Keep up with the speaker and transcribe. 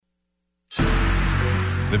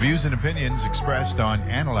The views and opinions expressed on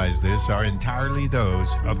Analyze This are entirely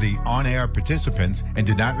those of the on-air participants and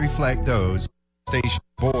do not reflect those station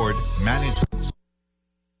board management.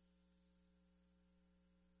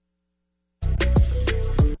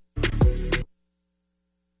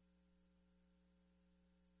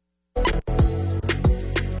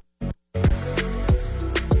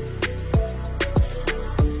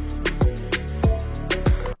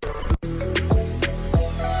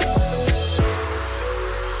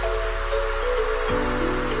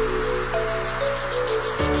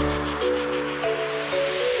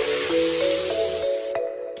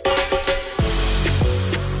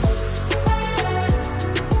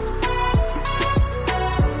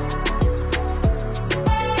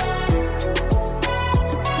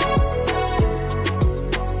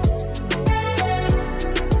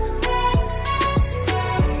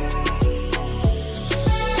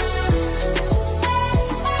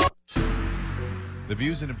 The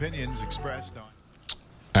views and opinions expressed on...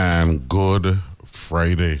 And good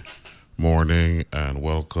Friday morning, and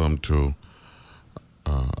welcome to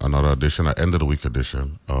another edition, an end of the week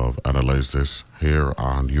edition of Analyze This here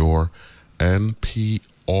on your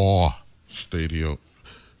NPR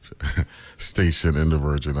station in the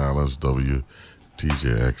Virgin Islands,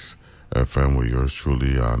 WTJX FM, with yours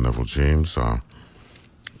truly, Neville James.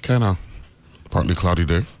 Kind of partly cloudy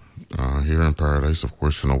day here in Paradise. Of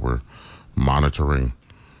course, we're monitoring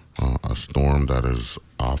a storm that is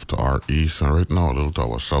off to our east and right now a little to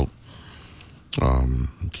our south.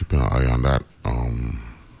 Keeping an eye on that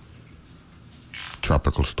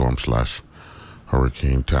tropical storm /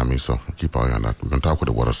 Hurricane Tammy, so keep an eye on that. We're going to talk with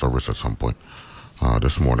the weather service at some point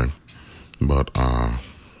this morning, but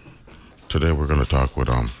today we're going to talk with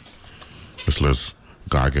Miss Liz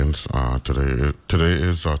Goggins.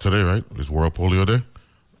 Today right, is World Polio Day.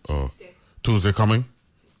 Tuesday coming.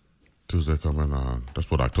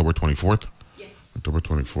 That's what, October 24th? Yes. October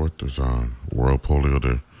 24th is World Polio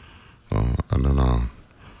Day. And then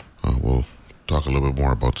we'll talk a little bit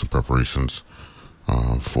more about some preparations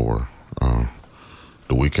for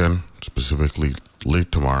the weekend, specifically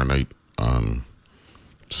late tomorrow night on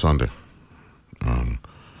Sunday. And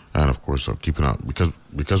of course, keeping out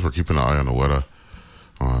because we're keeping an eye on the weather.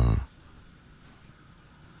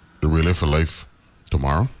 The Relay for Life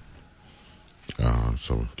tomorrow.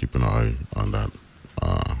 So keep an eye on that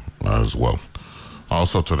as well.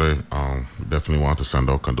 Also today, we definitely want to send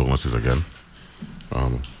out condolences again.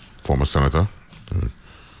 Former Senator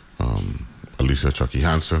Alicia Chucky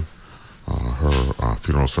Hansen. Her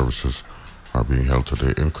funeral services are being held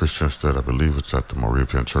today in Christiansted. I believe it's at the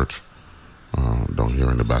Moravian Church down here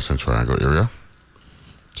in the Bassin Triangle area.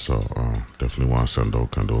 So definitely want to send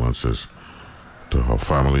out condolences to her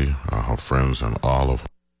family, her friends, and all of her.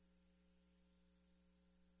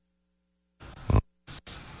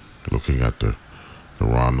 Looking at the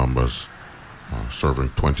raw numbers, serving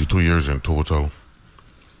 22 years in total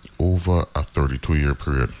over a 32-year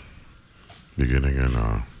period, beginning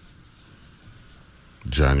in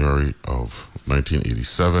January of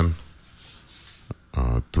 1987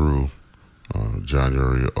 through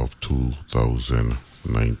January of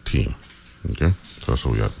 2019. Okay, so that's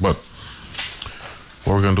what we had. But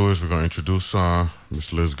what we're going to do is we're going to introduce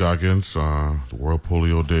Miss Liz Goggins, the World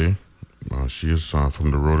Polio Day. She is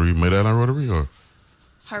from the Rotary, Mid-Island Rotary, or?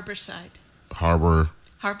 Harborside.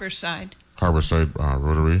 Harborside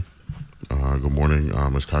Rotary. Good morning,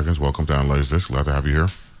 Ms. Goggins. Welcome to Analyze This. Glad to have you here.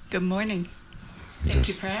 Good morning. Thank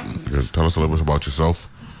you for having Good. us. Tell us a little bit about yourself,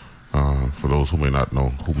 for those who may not know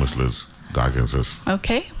who Ms. Liz Goggins is.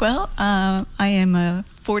 Okay, well, I am a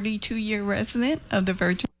 42-year resident of the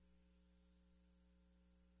Virgin.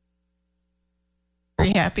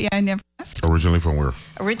 Very happy I never left. Originally from where?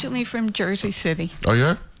 Originally from Jersey City. Oh,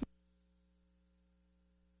 yeah?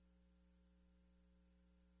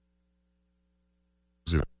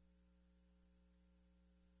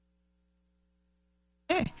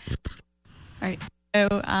 Okay. All right. So,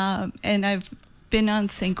 and I've been on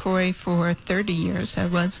St. Croix for 30 years. I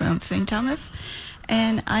was on St. Thomas,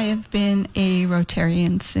 and I have been a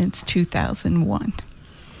Rotarian since 2001.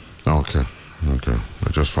 Okay. I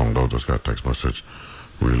just found out, just got a text message.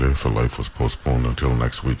 Relay for Life was postponed until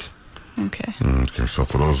next week. Okay. Okay, so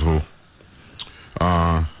for those who,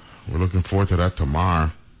 we're looking forward to that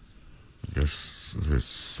tomorrow. I guess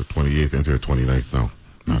it's the 28th into the 29th now,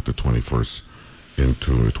 not the 21st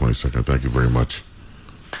into the 22nd. Thank you very much,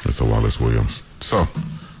 Mr. Wallace Williams. So,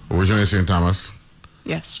 originally St. Thomas.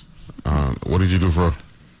 Yes. What did you do for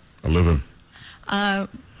a living? I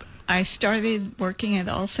started working at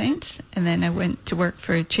All Saints, and then I went to work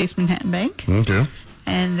for Chase Manhattan Bank. Okay.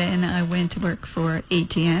 And then I went to work for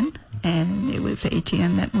ATN, And it was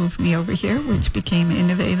ATN that moved me over here, which became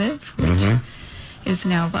Innovative, which is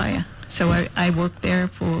now VIA. So I worked there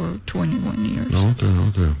for 21 years.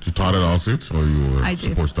 Okay. You taught at all six, or you were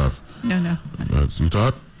support staff? No. You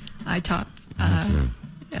taught? I taught. Okay.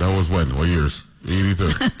 That was when? What years?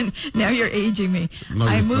 82. Now you're aging me. No,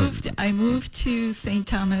 I moved to St.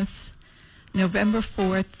 Thomas November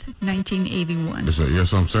 4th, 1981.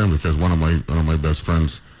 Yes, I'm saying, because one of my best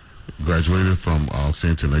friends graduated from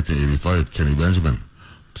St. in 1985, Kenny Benjamin.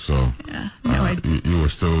 So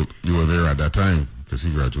you were there at that time, because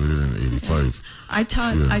he graduated in 85. I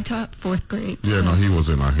taught fourth grade. Yeah, so. No, he was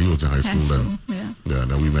in high school then. Yeah.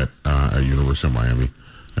 Then we met at University of Miami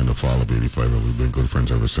in the fall of 85, and we've been good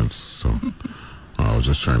friends ever since. So I was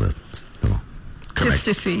just trying to, connect, just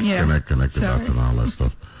to see, connect the dots and all that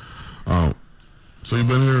stuff. So you've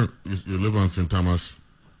been here. You live on St. Thomas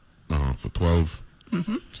for 12,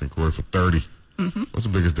 St. Croix for 30. What's the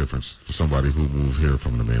biggest difference for somebody who moved here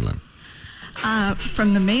from the mainland?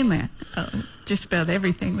 From the mainland, just about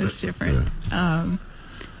everything was different.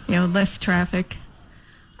 Less traffic,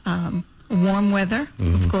 warm weather,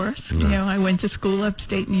 of course. Yeah. I went to school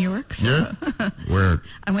upstate New York. So Yeah? Where?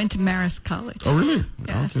 I went to Marist College. Oh, really?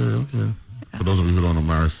 Yeah. Okay. Yeah. For those of you who don't know,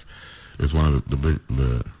 Marist is one of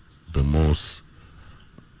the most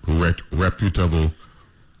reputable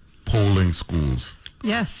polling schools.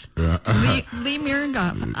 Yes. Yeah. Lee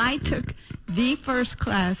Mirengoff. I took the first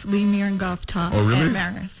class Lee Mirengoff taught at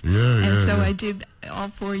Marist. And so I did all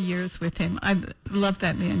 4 years with him. I love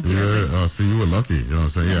that man dearly. Yeah. So you were lucky. You know what I'm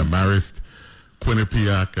saying? Yeah. Marist,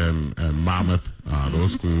 Quinnipiac, and Monmouth.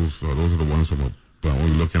 Those schools. Those are the ones from when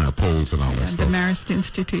you're looking at polls and all that stuff. The Marist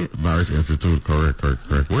Institute. Marist Institute. Correct.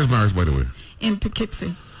 Where's Marist, by the way? In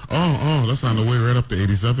Poughkeepsie. Oh, that's on the way right up to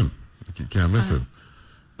 87. You can't miss it.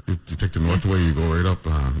 You take the northway, you go right up.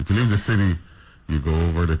 If you leave the city, you go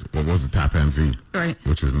over to what was the Tappan Zee, right?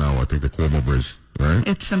 Which is now, I think, the Cuomo Bridge, right?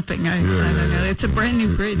 It's something I don't know. It's a brand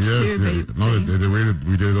new bridge too. They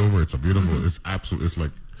redid it over. It's a beautiful. It's absolute. It's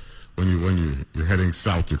like when you're heading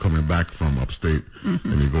south, you're coming back from upstate,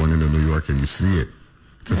 and you're going into New York, and you see it.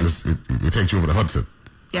 It takes you over the Hudson.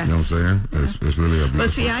 Yes. You know what I'm saying? It's really a beautiful. Well,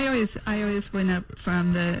 see, I always went up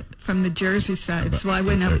from the Jersey side, so I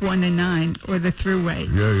went up 1 and 9 or the throughway.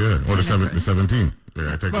 Yeah. Or the 17.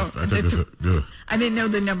 Yeah, I didn't know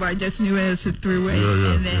the number. I just knew it as the throughway,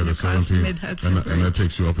 and then the across 17, the Mid-Hudson Bridge. And that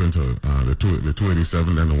takes you up into the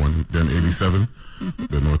 287, then 87,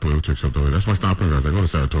 the northway, which takes you up the way. That's my stopping ground. I go to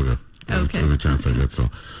Saratoga every chance I get. So,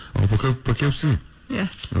 Poughkeepsie.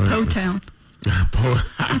 Yes, right. Po-town.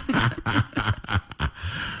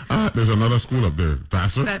 There's another school up there,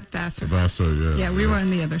 Vassar. Vassar, yeah. Yeah, we were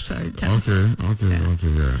on the other side of town. Okay,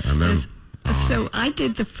 yeah. And then, so I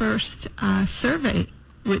did the first survey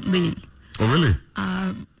with Lee. Oh, really?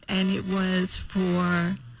 And it was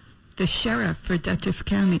for the sheriff for Dutchess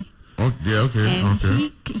County. Oh, yeah, okay.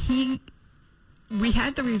 And we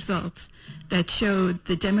had the results that showed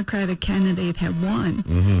the Democratic candidate had won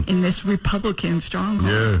in this Republican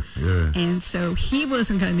stronghold. Yeah. And so he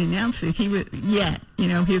wasn't going to announce it. He was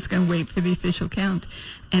he was going to wait for the official count.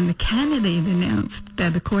 And the candidate announced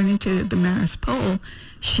that according to the Marist poll,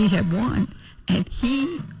 she had won. And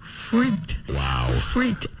he freaked. Wow.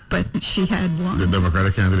 But she had won. The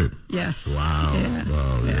Democratic candidate? Yes. Wow. Yeah.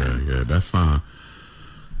 Wow, yeah. That's, let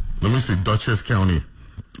me see, Dutchess County.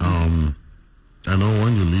 I know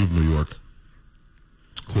when you leave New York,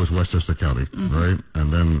 of course, Westchester County, right?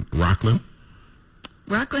 And then Rockland?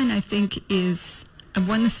 Rockland, I think, is, I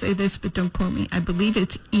want to say this, but don't quote me. I believe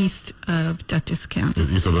it's east of Dutchess County.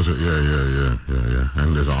 East of Dutchess, yeah.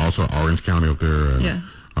 And there's also Orange County up there and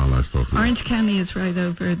all that stuff. Orange County is right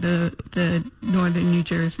over the northern New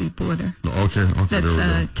Jersey border. Okay. That's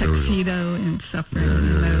Tuxedo and Suffern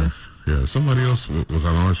and those. Yeah, somebody else was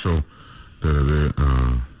on our show the other day.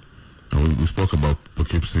 We spoke about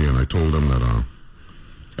Poughkeepsie, and I told them that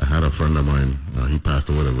I had a friend of mine. He passed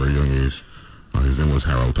away at a very young age. His name was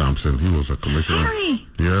Harold Thompson. He was a commissioner. Harry!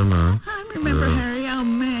 Yeah, man. I remember Harry. Oh,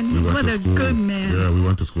 man. What a good man. Yeah, we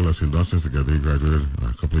went to school at St. Dunstan's together. He graduated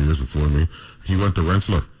a couple of years before me. He went to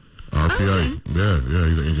Rensselaer, RPI. Okay. Yeah,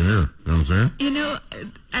 he's an engineer. You know what I'm saying?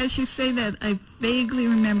 As you say that, I vaguely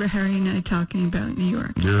remember Harry and I talking about New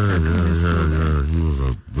York. Yeah. He was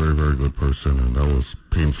a very, very good person, and that was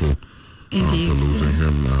painful. Indeed. To losing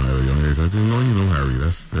him at a young age. I didn't know you know Harry.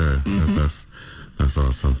 That's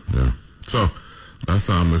awesome. Yeah. So that's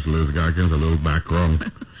Miss Liz Goggins. A little background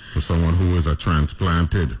for someone who is a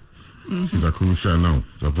transplanted. She's a Crucian now.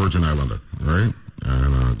 She's a Virgin Islander, right?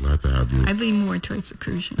 And glad to have you. I lean more towards the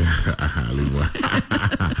Crucian. I love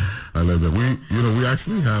that. We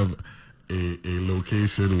actually have a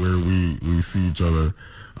location where we see each other.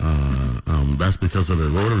 That's because of the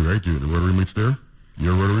Rotary, right? The Rotary meets there.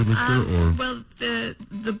 Your Rotary meets there, or well, the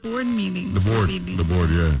board meetings. the board,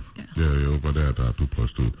 yeah, over there at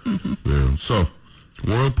 2+2. Yeah. So,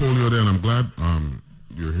 World Polio. Then I'm glad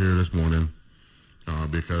you're here this morning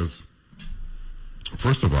because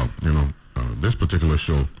first of all, this particular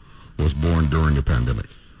show was born during the pandemic.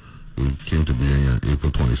 We came to being on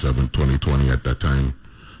April 27, 2020. At that time,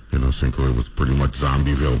 St. Croix was pretty much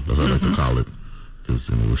Zombieville, as I like to call it, because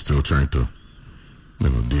we're still trying to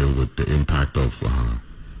deal with the impact of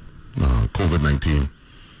COVID-19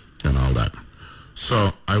 and all that.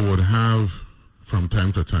 So I would have, from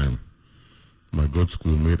time to time, my good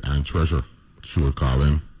schoolmate and treasurer. She would call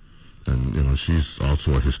in, and she's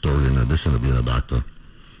also a historian in addition to being a doctor,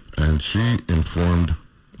 and she informed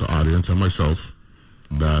the audience and myself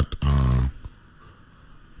that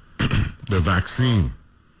the vaccine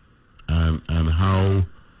and how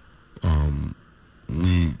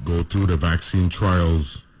we go through the vaccine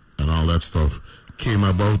trials and all that stuff came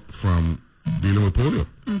about from dealing with polio,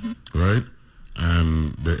 right?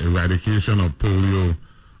 And the eradication of polio.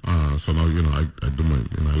 So now, I do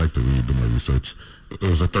I like to do my research. It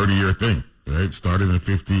was a 30-year thing, right? Started in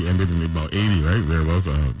 50, ended in about 80, right? There was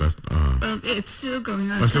well, it's still going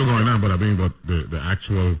on. It's still going on, but I mean, the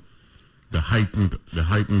actual, the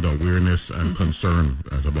heightened awareness and concern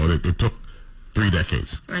as about it. It took 3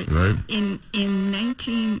 decades, right? In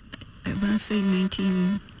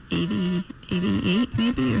 1980, 88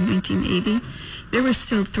 maybe, or 1980, there were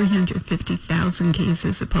still 350,000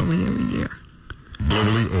 cases of polio a year.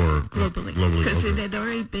 Globally or? Globally. Because it had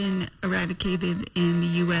already been eradicated in the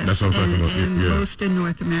U.S. That's what I'm talking about. And most in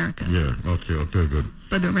North America. Yeah, okay, good.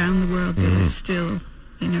 But around the world, there was still,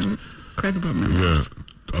 it's incredible numbers.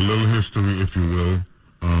 Yeah, a little history, if you will.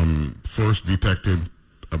 First detected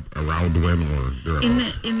around when or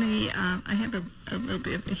thereabouts? I have a little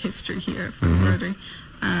bit of a history here from Rotary.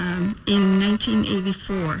 In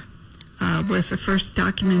 1984 was the first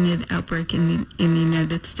documented outbreak in the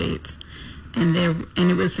United States. And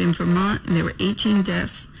it was in Vermont, and there were 18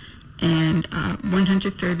 deaths and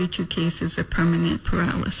 132 cases of permanent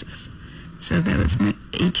paralysis. So that was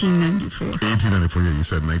 1894. 1894, yeah, you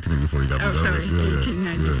said 1984. You got me. Oh, sorry,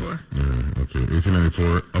 1894. Yeah, okay,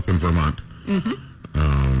 1894 up in Vermont.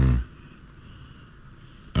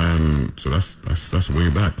 And so that's way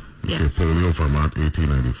back. Yes. Okay, polio, Vermont,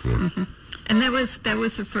 1894. And that was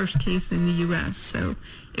the first case in the U.S., so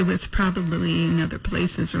it was probably in other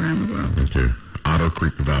places around the world. Okay. Otter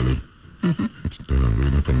Creek Valley. It's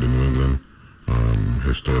reading from the New England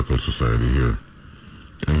Historical Society here.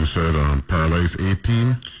 And you said paralyzed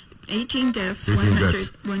 18 deaths,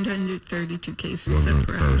 132 cases of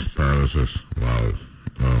paralysis. Wow.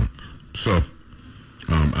 So,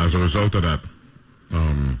 as a result of that,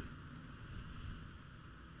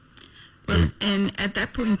 and at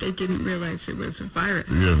that point, they didn't realize it was a virus.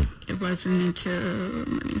 Yeah. It wasn't until,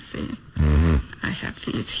 let me see, I have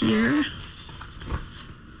these here.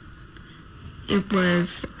 It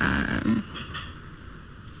was... and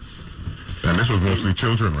this was mostly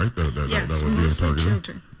children, right? Yes, that were mostly being targeted.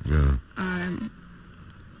 children. Yeah.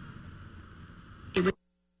 It was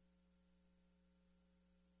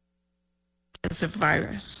as a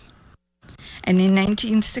virus. And in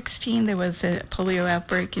 1916, there was a polio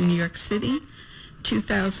outbreak in New York City,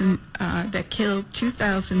 2,000 that killed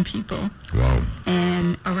 2,000 people. Wow.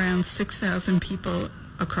 And around 6,000 people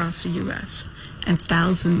across the U.S. And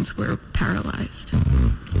thousands were paralyzed.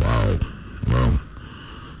 Wow. Well,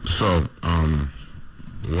 so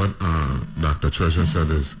what Dr. Treasure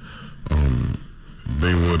said is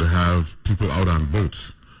they would have people out on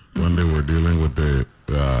boats when they were dealing with the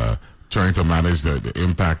trying to manage the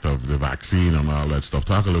impact of the vaccine and all that stuff.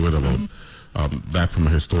 Talk a little bit about that from a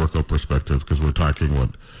historical perspective, because we're talking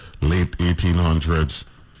late 1800s,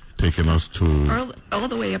 taking us to all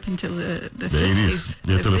the way up until the 50s.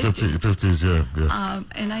 Yeah, to the 50s. Yeah.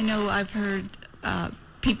 And I know I've heard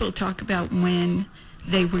people talk about when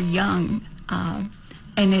they were young,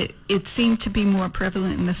 and it seemed to be more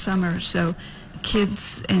prevalent in the summer. So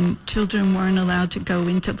kids and children weren't allowed to go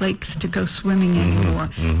into lakes to go swimming anymore.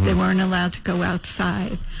 They weren't allowed to go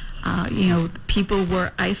outside. People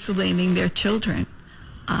were isolating their children,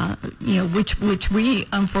 which we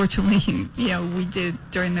unfortunately, we did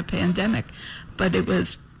during the pandemic. But it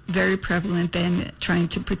was very prevalent then, trying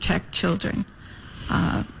to protect children.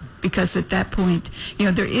 Because at that point,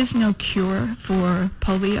 there is no cure for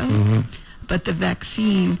polio. But the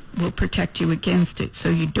vaccine will protect you against it, so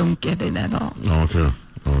you don't get it at all.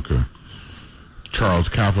 Okay. Charles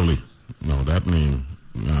Cavalier. No, that name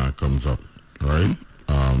comes up, right?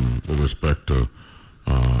 with respect to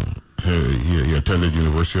he attended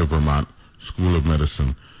University of Vermont School of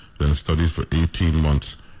Medicine, then studied for 18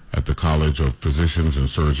 months at the College of Physicians and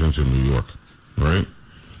Surgeons in New York, right?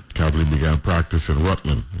 Cavalier began practice in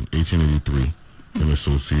Rutland in 1883 in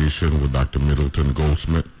association with Dr. Middleton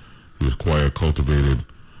Goldsmith. He was quiet, cultivated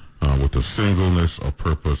with a singleness of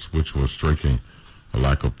purpose which was striking, a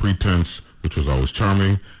lack of pretense which was always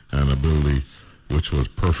charming, and ability which was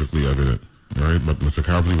perfectly evident, right? But Mr.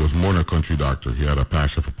 Cavalier was more than a country doctor. He had a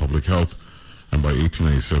passion for public health, and by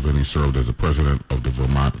 1897 he served as the president of the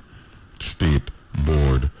Vermont State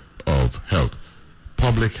Board of Health.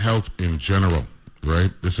 Public health in general,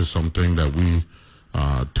 right? This is something that we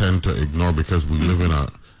tend to ignore because we live in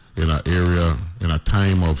an area, in a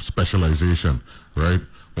time of specialization, right?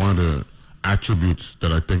 One of the attributes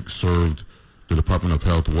that I think served the Department of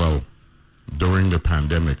Health well during the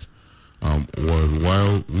pandemic was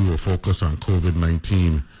while we were focused on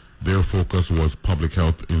COVID-19, their focus was public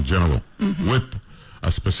health in general, with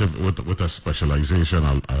a specific, with a specialization,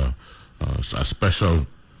 a special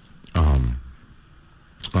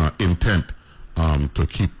intent to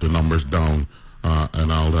keep the numbers down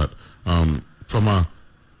and all that. From a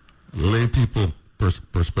lay people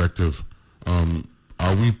perspective,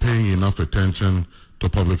 are we paying enough attention to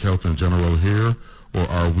public health in general here, or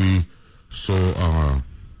are we so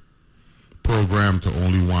programmed to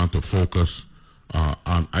only want to focus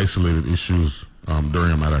on isolated issues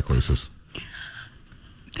during a MADAC crisis?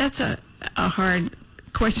 That's a hard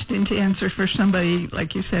question to answer for somebody,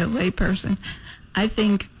 like you said, a layperson. I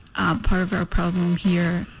think part of our problem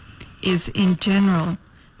here is, in general,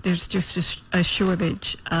 there's just a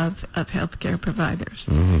shortage of healthcare providers,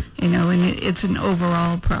 you know, and it's an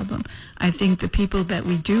overall problem. I think the people that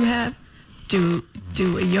we do have do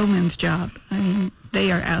a yeoman's job. I mean,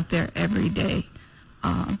 they are out there every day.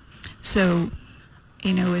 So,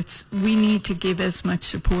 you know, we need to give as much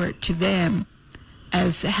support to them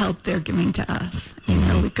as the help they're giving to us. You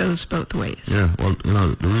know, it goes both ways. Yeah, well, you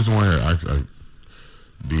know, the reason why I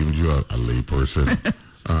deemed you a lay person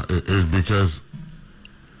is because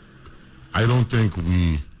I don't think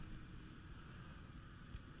we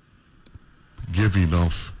give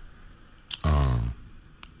enough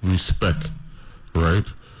respect, right,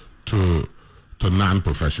 to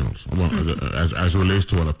non-professionals, as relates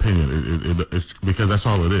to an opinion. It's because that's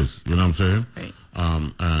all it is. You know what I'm saying?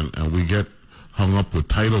 Right. And we get hung up with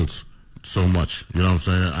titles so much. You know what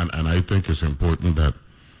I'm saying? And I think it's important that,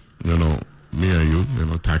 you know, me and you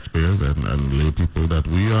know, taxpayers and lay people, that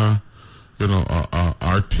we you know,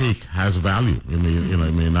 our take has value.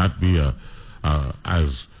 It may not be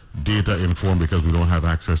as data informed because we don't have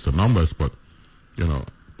access to numbers, but, you know,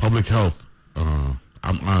 public health.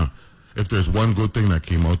 If there's one good thing that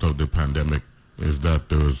came out of the pandemic, is that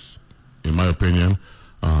there's, in my opinion,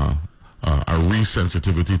 a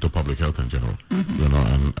resensitivity to public health in general. You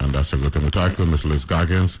know, and that's a good thing. We're talking with Ms. Liz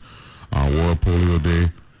Goggins, World Polio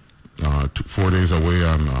Day, 4 days away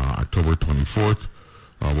on October 24th.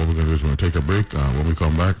 What we're going to do is we're going to take a break. When we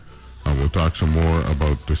come back, we'll talk some more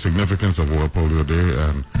about the significance of World Polio Day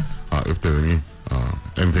and if there's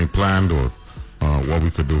anything planned or what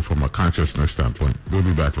we could do from a consciousness standpoint. We'll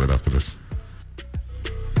be back right after this.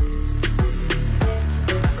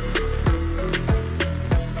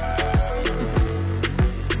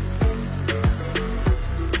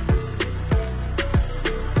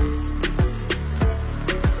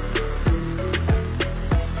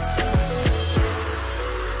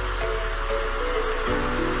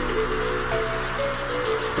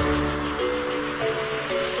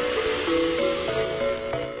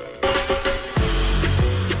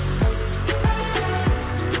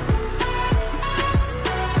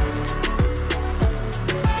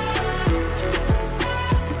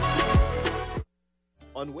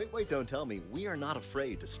 On Wait, Don't Tell Me, we are not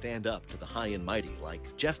afraid to stand up to the high and mighty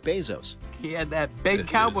like Jeff Bezos. He had that big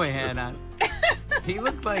cowboy hat on. He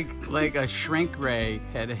looked like a shrink ray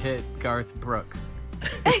had hit Garth Brooks.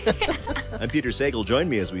 I'm Peter Sagal. Join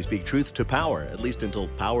me as we speak truth to power, at least until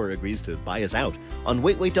power agrees to buy us out, on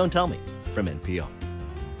Wait, Don't Tell Me from NPR.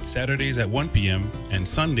 Saturdays at 1 p.m. and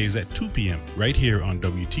Sundays at 2 p.m. right here on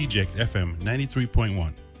WTJX FM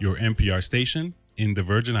 93.1, your NPR station in the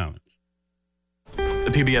Virgin Islands. The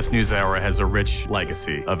PBS NewsHour has a rich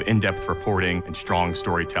legacy of in-depth reporting and strong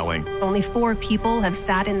storytelling. Only 4 people have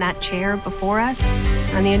sat in that chair before us,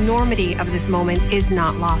 and the enormity of this moment is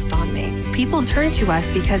not lost on me. People turn to us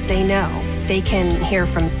because they know they can hear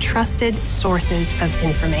from trusted sources of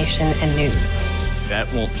information and news.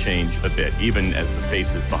 That won't change a bit, even as the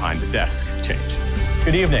faces behind the desk change.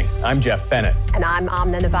 Good evening. I'm Jeff Bennett. And I'm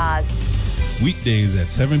Amna Nawaz. weekdays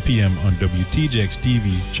at 7 p.m. on WTJX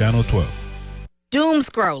TV, Channel 12. Doom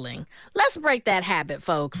scrolling. Let's break that habit,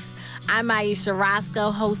 folks. I'm Aisha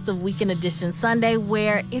Roscoe, host of Weekend Edition Sunday,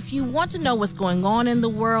 where if you want to know what's going on in the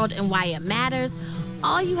world and why it matters,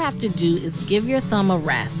 all you have to do is give your thumb a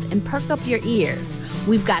rest and perk up your ears.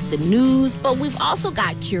 We've got the news, but we've also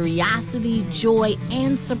got curiosity, joy,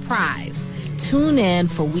 and surprise. Tune in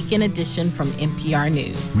for Weekend Edition from NPR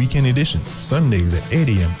News. Weekend Edition, Sundays at 8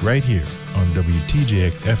 a.m. right here on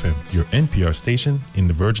WTJX FM, your NPR station in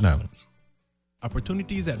the Virgin Islands.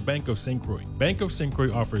 Opportunities at Bank of St. Croix. Bank of St.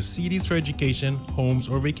 Croix offers CDs for education, homes,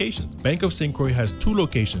 or vacations. Bank of St. Croix has 2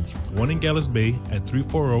 locations, one in Gallows Bay at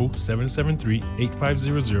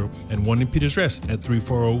 340-773-8500 and one in Peters Rest at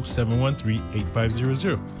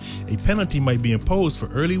 340-713-8500. A penalty might be imposed for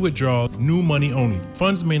early withdrawal, new money only.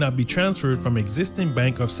 Funds may not be transferred from existing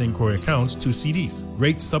Bank of St. Croix accounts to CDs.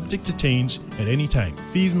 Rates subject to change at any time.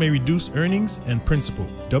 Fees may reduce earnings and principal.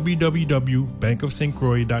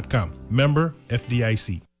 www.bankofstcroix.com. Member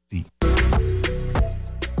FDIC.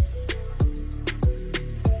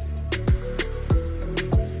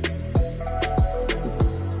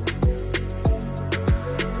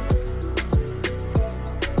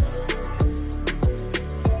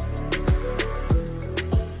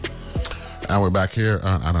 And we're back here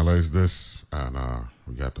on Analyze This, and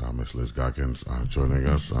we got Miss Liz Goggins joining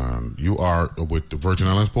us. You are with the Virgin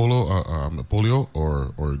Islands Polio,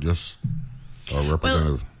 or just a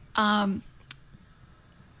representative? Well,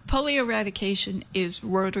 polio eradication is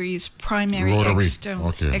Rotary's primary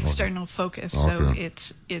external focus. So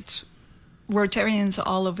it's Rotarians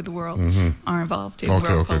all over the world are involved in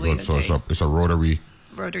World Polio good. So it's a Rotary thing.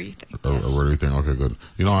 A Rotary thing. Okay, good.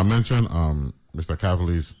 You know, I mentioned Mr.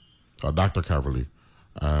 Cavalli's, Dr. Cavalli,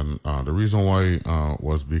 and the reason why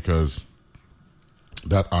was because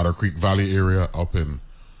that Otter Creek Valley area up in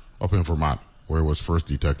Vermont, where it was first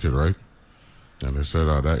detected, right? And they said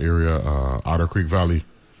that area, Otter Creek Valley,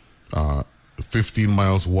 15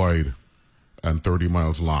 miles wide and 30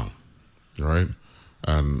 miles long, right?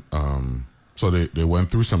 And so they went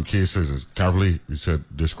through some cases. Cavalli, he said,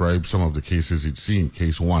 described some of the cases he'd seen.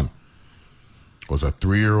 Case 1 was a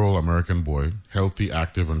 3-year-old American boy, healthy,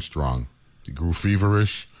 active, and strong. He grew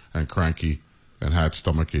feverish and cranky and had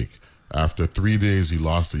stomachache. After 3 days, he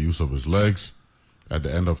lost the use of his legs. At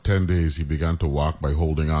the end of 10 days, he began to walk by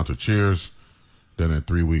holding onto chairs. Then in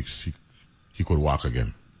 3 weeks, he could walk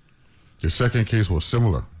again. The second case was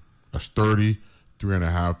similar. A sturdy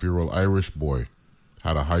 3.5-year-old Irish boy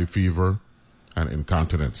had a high fever and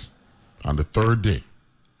incontinence. On the 3rd day,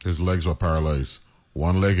 his legs were paralyzed.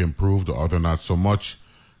 One leg improved, the other not so much,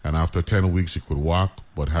 and after 10 weeks he could walk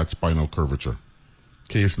but had spinal curvature.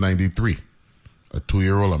 Case 93. A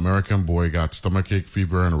 2-year-old American boy got stomachache,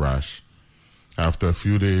 fever, and rash. After a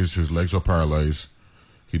few days, his legs were paralyzed.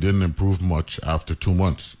 He didn't improve much after 2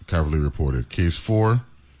 months, Cavalli reported. Case 4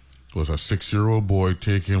 was a 6-year-old boy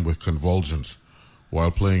taken with convulsions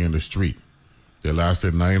while playing in the street. They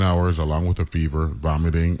lasted 9 hours along with a fever,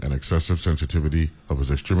 vomiting, and excessive sensitivity of his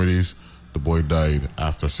extremities. The boy died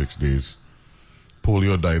after 6 days.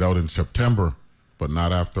 Polio died out in September, but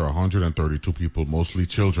not after 132 people, mostly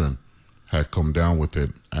children, had come down with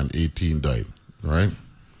it, and 18 died, right?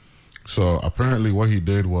 So apparently what he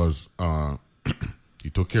did was he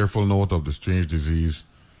took careful note of the strange disease.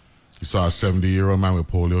 He saw a 70-year-old man with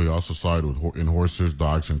polio. He also saw it in horses,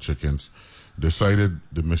 dogs, and chickens. Decided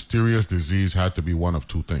the mysterious disease had to be one of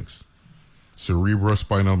 2 things: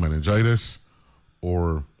 cerebrospinal meningitis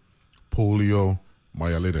or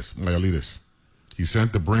poliomyelitis. He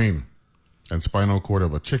sent the brain and spinal cord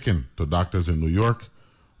of a chicken to doctors in New York.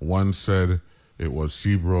 One said it was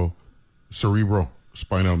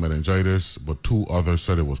cerebrospinal meningitis, but 2 others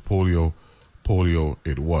said it was polio. Polio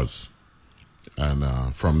it was. And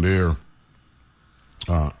from there,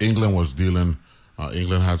 England was dealing,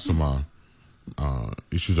 England had some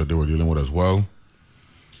issues that they were dealing with as well.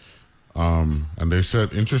 And they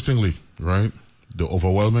said, interestingly, right, the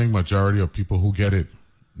overwhelming majority of people who get it,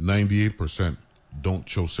 98%, don't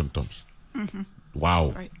show symptoms. Mm-hmm.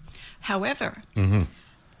 Wow. Right. However,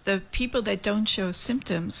 the people that don't show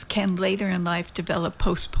symptoms can later in life develop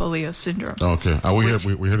post-polio syndrome. Okay. We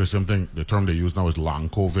hear the same thing. The term they use now is long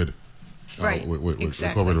COVID. Right. With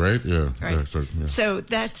exactly. COVID, right? Yeah. Right. Yeah, so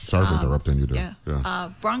that's... Sorry for interrupting you there. Yeah.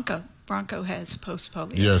 Bronco has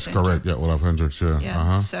post-polio Yes, syndrome. correct. Yeah, Olaf Hendricks, yeah.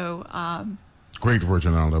 Yeah. So... great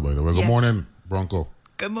Virgin Island, by the way. Good morning, Bronco.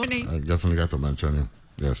 Good morning. I definitely got to mention you.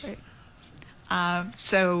 Yes. Right.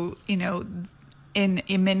 So, you know, in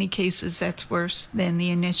many cases, that's worse than the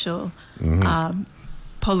initial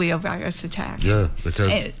polio virus attack. Yeah,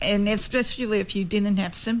 because... And especially if you didn't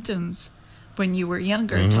have symptoms when you were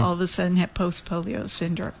younger to all of a sudden have post-polio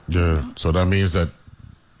syndrome. Yeah, so that means that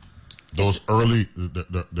those early,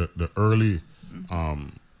 the early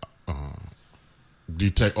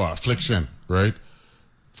detect or affliction, right?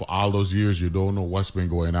 For all those years, you don't know what's been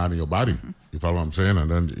going on in your body. You follow what I'm saying? And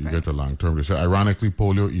then you get to long term. They say, ironically,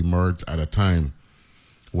 polio emerged at a time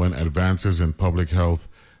when advances in public health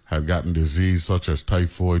had gotten disease such as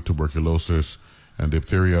typhoid, tuberculosis, and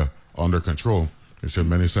diphtheria under control. They said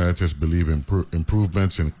many scientists believe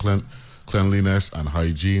improvements in cleanliness and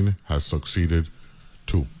hygiene has succeeded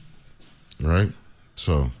too. Right?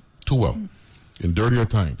 So, too well. In dirtier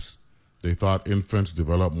times, they thought infants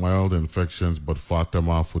developed mild infections but fought them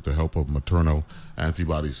off with the help of maternal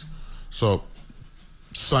antibodies. So,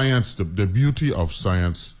 science, the beauty of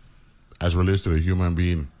science as relates to the human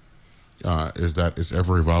being is that it's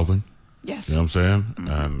ever evolving. Yes. You know what I'm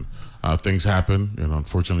saying? And things happen. You know,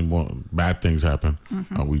 unfortunately, more bad things happen.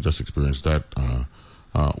 We just experienced that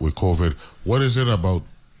with COVID. What is it about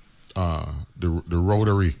the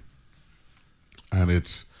Rotary and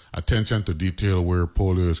its attention to detail where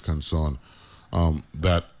polio is concerned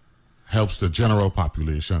that helps the general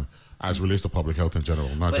population as relates to public health in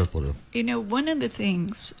general, not just polio? You know, one of the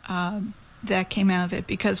things that came out of it,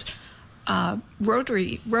 because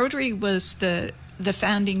Rotary was the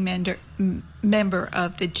founding member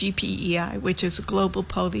of the GPEI, which is a Global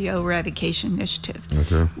Polio Eradication Initiative,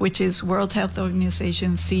 which is World Health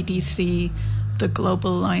Organization, CDC, the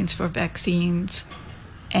Global Alliance for Vaccines,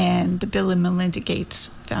 and the Bill and Melinda Gates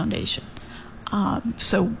Foundation.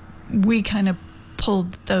 So we kind of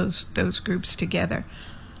pulled those groups together.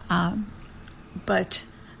 But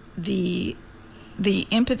the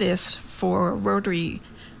impetus for Rotary,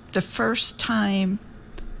 the first time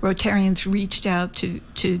Rotarians reached out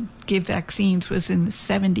to give vaccines was in the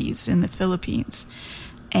 70s in the Philippines.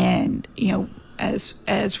 And, you know,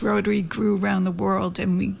 as Rotary grew around the world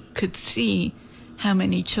and we could see how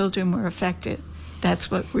many children were affected,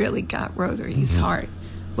 that's what really got Rotary's heart,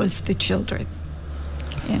 was the children,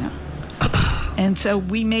 you know. And so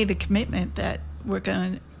we made a commitment that we're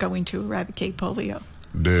going to eradicate polio.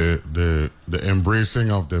 The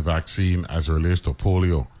embracing of the vaccine as it relates to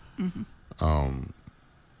polio,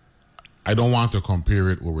 I don't want to compare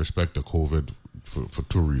it with respect to COVID for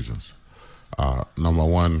two reasons. Number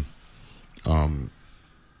one,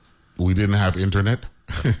 we didn't have internet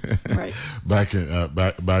right. back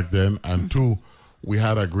then, and two, we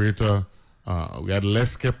had we had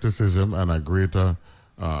less skepticism and a greater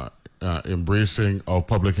embracing of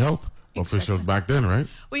public health officials back then, right?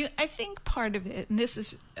 Well, I think part of it, and this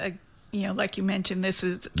is, you know, like you mentioned,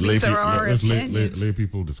 these are our opinions. lay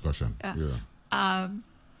people discussion.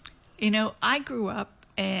 You know, I grew up,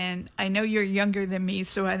 and I know you're younger than me,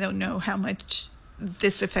 so I don't know how much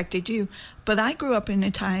this affected you, but I grew up in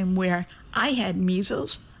a time where I had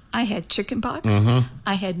measles, I had chickenpox,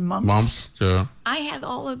 I had mumps. I had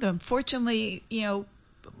all of them. Fortunately, you know,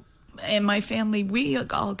 in my family, we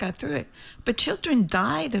all got through it. But children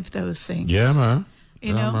died of those things. Yeah, man.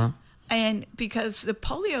 You know? Man. And because the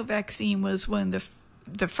polio vaccine was one of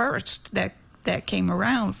the first that came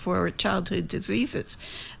around for childhood diseases.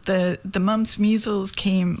 The mumps, measles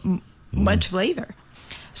came much later.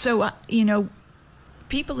 So, you know,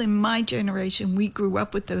 people in my generation, we grew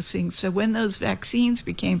up with those things. So when those vaccines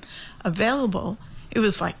became available, it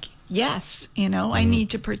was like, yes, you know, I need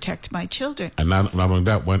to protect my children. And not only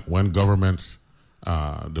that, when governments,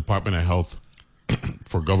 Department of Health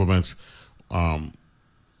for governments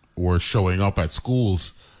were showing up at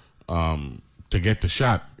schools to get the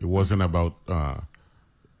shot, it wasn't about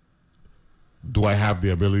do I have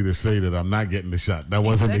the ability to say that I'm not getting the shot? That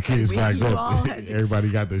wasn't the case back then.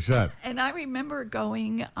 Everybody got the shot. And I remember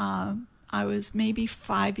going, I was maybe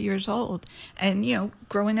 5 years old, and, you know,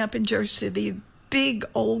 growing up in Jersey City, big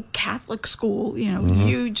old Catholic school, you know,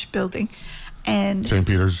 huge building. And St.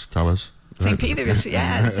 Peter's College. St. Peter's,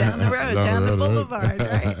 yeah, down the road, down the boulevard,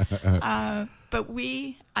 right? But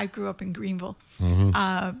I grew up in Greenville.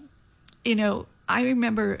 You know, I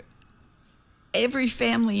remember every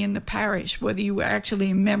family in the parish, whether you were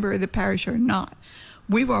actually a member of the parish or not,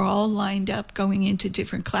 we were all lined up going into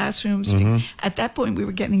different classrooms. At that point, we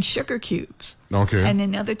were getting sugar cubes. Okay. And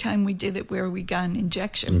another time we did it where we got an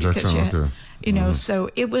injection. Because you know, so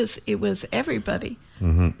it was everybody.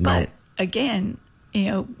 But again,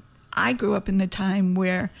 you know, I grew up in the time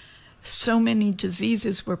where so many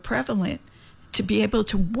diseases were prevalent. To be able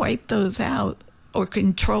to wipe those out or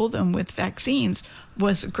control them with vaccines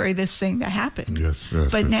was the greatest thing that happened. Yes.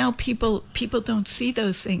 But now people don't see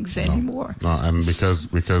those things anymore. No, and because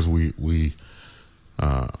we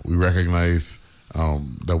recognize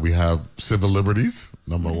that we have civil liberties,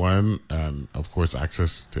 number one, and of course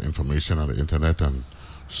access to information on the internet, and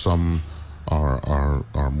some are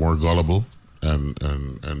more gullible and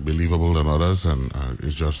believable than others, and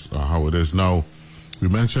it's just how it is. Now, we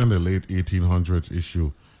mentioned the late 1800s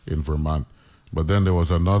issue in Vermont, but then there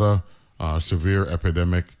was another severe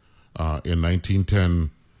epidemic in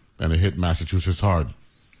 1910, and it hit Massachusetts hard,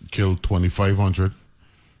 killed 2,500,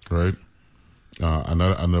 right?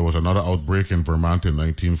 And there was another outbreak in Vermont in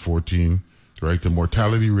 1914, right? The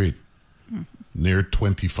mortality rate near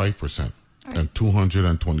 25%, and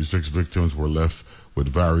 226 victims were left with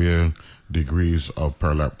varying degrees of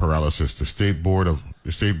paralysis. The State Board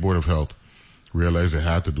of Health realized they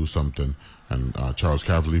had to do something, and Charles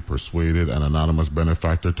Cavalier persuaded an anonymous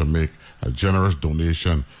benefactor to make a generous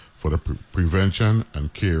donation for the prevention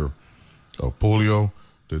and care of polio.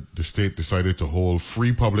 The state decided to hold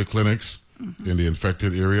free public clinics in the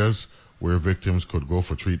infected areas where victims could go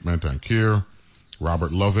for treatment and care.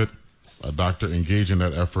 Robert Lovett, a doctor engaged in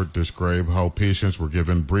that effort, described how patients were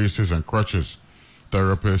given braces and crutches.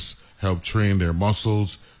 Therapists helped train their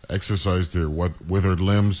muscles, exercised their withered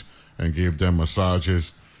limbs, and gave them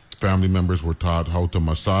massages. Family members were taught how to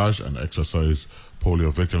massage and exercise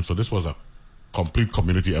polio victims. So this was a complete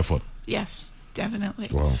community effort. Yes, definitely.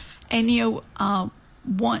 Wow. And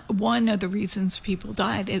one of the reasons people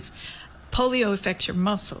died is polio affects your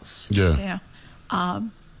muscles. Yeah.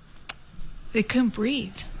 They couldn't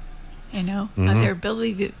breathe. Their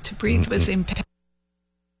ability to breathe was impaired.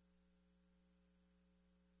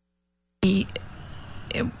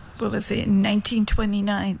 What was it? In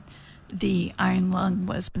 1929, the iron lung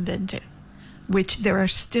was invented, which there are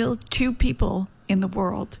still 2 people in the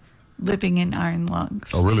world living in iron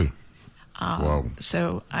lungs. Oh, really? Wow.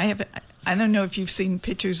 So I don't know if you've seen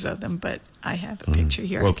pictures of them, but I have a picture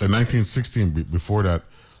here. Well, in 1916, before that,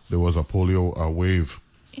 there was a polio wave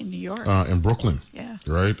in New York, in Brooklyn. Yeah.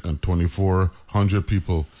 Right? And 2,400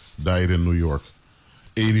 people died in New York.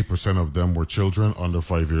 80% of them were children under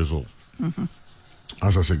 5 years old.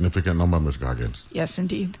 That's a significant number, Ms. Goggins. Yes,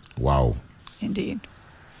 indeed. Wow. Indeed.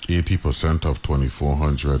 80% of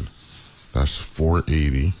 2,400. That's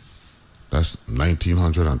 480. That's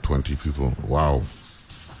 1,920 people. Wow.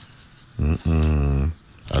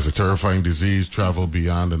 As a terrifying disease traveled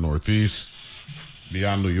beyond the Northeast,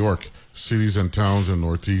 beyond New York, cities and towns in the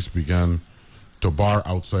Northeast began to bar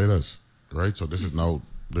outsiders, right? So this is now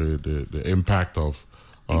the impact of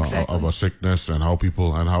a sickness, and how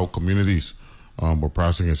people and how communities were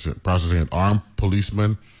processing it. Armed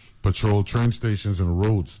policemen patrolled train stations and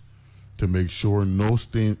roads to make sure no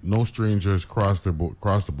strangers cross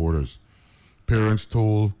the borders. Parents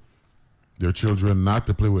told their children not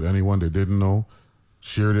to play with anyone they didn't know,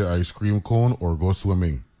 share their ice cream cone, or go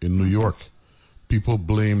swimming. In New York, people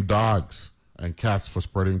blamed dogs and cats for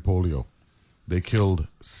spreading polio. They killed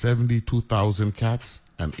 72,000 cats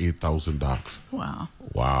and 8,000 dogs. Wow.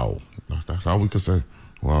 Wow. That's all we could say.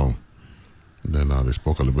 Wow. And then they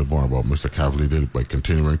spoke a little bit more about Mr. Cavalier did by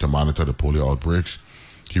continuing to monitor the polio outbreaks.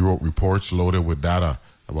 He wrote reports loaded with data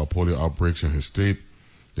about polio outbreaks in his state.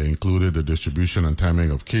 They included the distribution and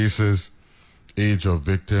timing of cases, age of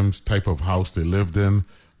victims, type of house they lived in,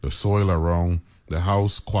 the soil around the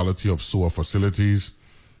house, quality of sewer facilities,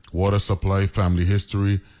 water supply, family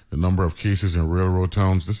history, the number of cases in railroad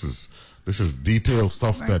towns. This is detailed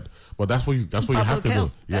stuff, right. But that's what you have to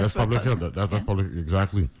do. Yeah, that's public health. That's public,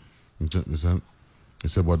 exactly. It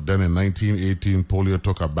said, but then in 1918, polio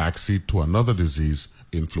took a backseat to another disease,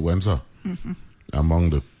 influenza. Among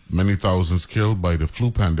the many thousands killed by the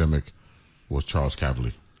flu pandemic was Charles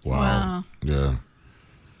Cavalier. Wow. Yeah.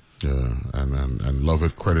 And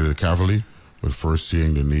Lovett credited Cavalier with first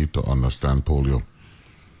seeing the need to understand polio.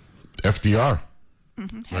 FDR,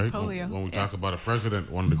 right? Polio. When we talk about a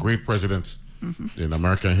president, one of the great presidents in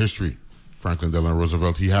American history, Franklin Delano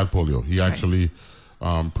Roosevelt, he had polio. He actually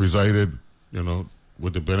presided,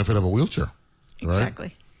 with the benefit of a wheelchair.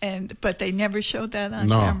 Exactly. Right? But they never showed that on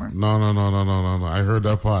camera. No. I heard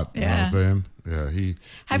that part. Yeah. You know what I'm saying? Yeah,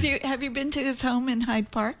 Have you been to his home in Hyde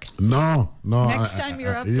Park? No. Next time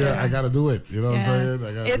you're up there. Yeah, I got to do it. You know what I'm saying?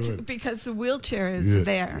 I got to do it. It's because the wheelchair is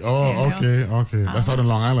there. Oh, okay. That's out in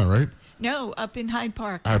Long Island, right? No, up in Hyde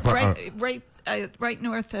Park. Right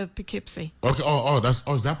north of Poughkeepsie. Okay.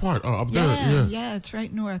 Is that part? Oh, up there. Yeah, it's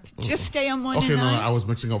right north. Just stay on 1 and 9. Okay, no, I was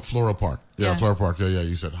mixing up Flora Park. Yeah, Flora Park. Yeah.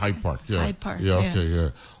 You said Hyde Park. Yeah. Hyde Park. Yeah. Okay. Yeah.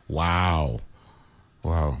 Wow.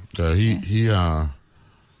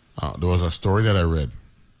 There was a story that I read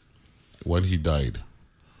when he died,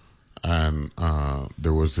 and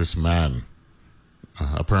there was this man.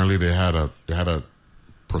 Apparently, they had a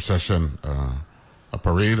procession a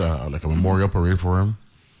parade, like a memorial parade for him,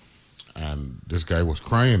 and this guy was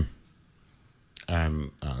crying,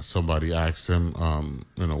 and somebody asked him,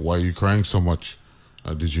 why are you crying so much?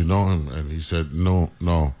 Did you know him? And he said, no,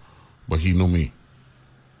 but he knew me.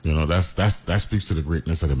 That speaks to the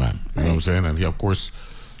greatness of the man. You know what I'm saying? And he, of course,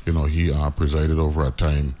 he presided over a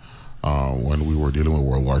time when we were dealing with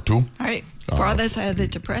World War II. Right. Brought us out of the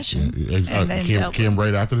Depression. And then came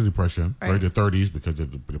right after the Depression, right? The 30s, because the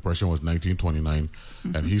Depression was 1929.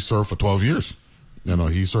 And he served for 12 years.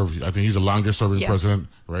 He served, I think he's the longest serving president,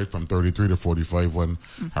 right? From 33 to 45 when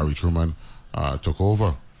Harry Truman took over.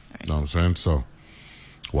 Right. You know what I'm saying? So,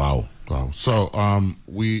 wow. So,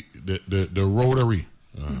 the Rotary,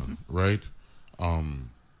 right?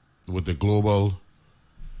 With the Global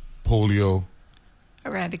Polio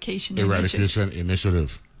Eradication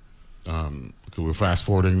Initiative. We're fast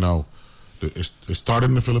forwarding now. It started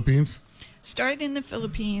in the Philippines? Started in the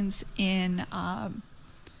Philippines in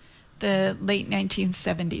the late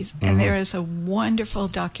 1970s. And there is a wonderful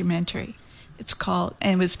documentary. It's called,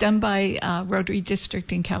 and it was done by Rotary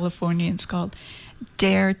District in California. It's called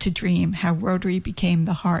Dare to Dream, How Rotary Became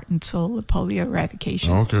the Heart and Soul of Polio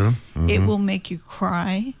Eradication. Okay. It will make you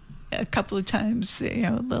cry a couple of times, a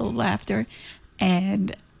little laughter.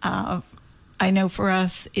 And I know for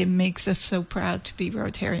us, it makes us so proud to be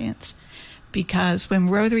Rotarians, because when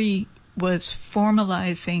Rotary was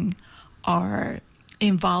formalizing our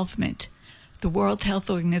involvement, the World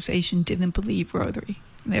Health Organization didn't believe Rotary.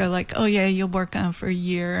 They were like, oh yeah, you'll work on it for a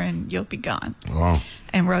year and you'll be gone. Wow.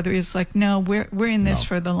 And Rotary is like, no, we're in this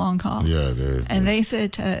for the long haul. Yeah, and they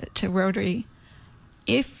said to Rotary,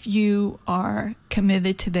 if you are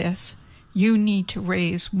committed to this, you need to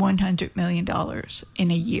raise $100 million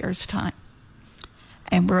in a year's time.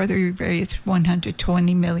 And Rotary raised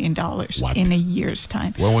 $120 million in a year's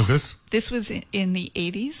time. When was this? This was in the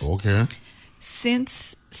 80s. Okay.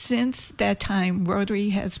 Since that time, Rotary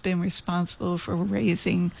has been responsible for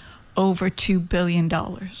raising over $2 billion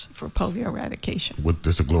for polio eradication. What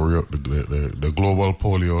is the Global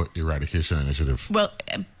Polio Eradication Initiative? Well,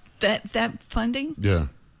 that funding? Yeah.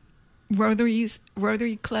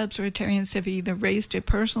 Rotary clubs, Rotarians have either raised it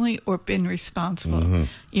personally or been responsible.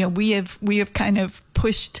 We have kind of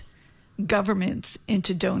pushed governments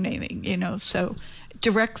into donating. So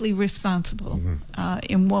directly responsible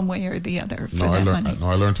in one way or the other for that money.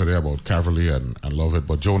 I learned today about Cavalry and love it,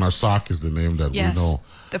 but Jonas Salk is the name that we know.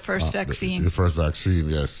 The first vaccine. The first vaccine,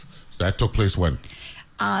 yes. That took place when?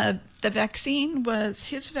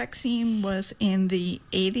 His vaccine was in the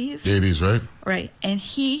 80s. 80s, right? Right. And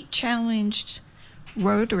he challenged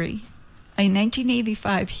Rotary. In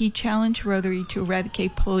 1985, he challenged Rotary to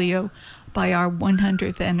eradicate polio by our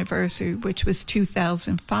 100th anniversary, which was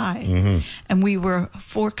 2005. And we were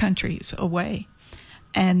 4 countries away.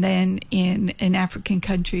 And then in an African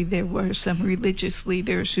country, there were some religious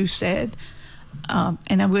leaders who said,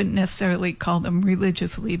 and I wouldn't necessarily call them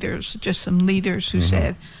religious leaders, just some leaders who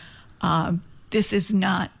said, this is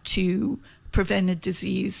not to prevent a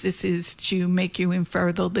disease, this is to make you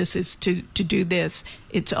infertile, this is to do this.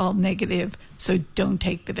 It's all negative, so don't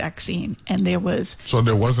take the vaccine. And there was... So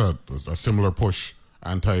there was a similar push,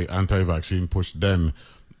 anti-vaccine push then,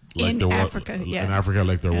 like in Africa, in Africa,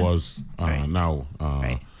 like there was now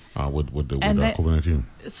with COVID-19.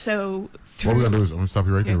 So what we're going to do is I'm going to stop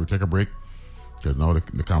you right there. We'll take a break, because now the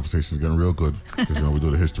conversation is getting real good, because we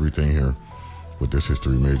do the history thing here with this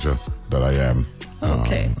history major that I am.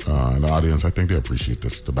 Okay. And the audience, I think they appreciate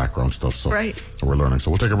this, the background stuff. So we're learning. So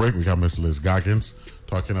we'll take a break. We got Miss Liz Goggins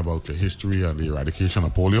talking about the history and the eradication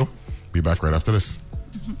of polio. Be back right after this.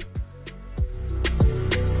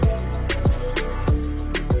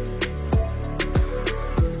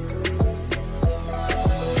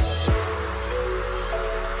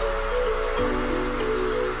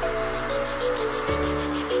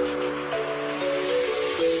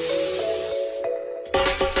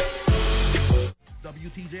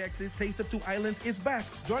 WTJX's Taste of Two Islands is back.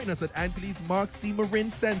 Join us at Antilles Mark C.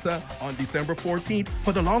 Marin Center on December 14th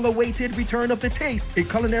for the long-awaited return of the Taste, a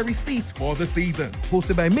culinary feast for the season.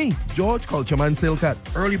 Hosted by me, George Culturman Silcat.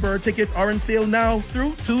 Early bird tickets are on sale now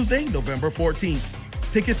through Tuesday, November 14th.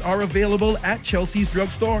 Tickets are available at Chelsea's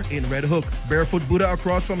Drugstore in Red Hook, Barefoot Buddha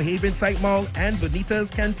across from Haven Site Mall, and Bonita's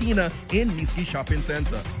Cantina in Niski Shopping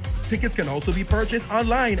Center. Tickets can also be purchased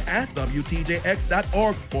online at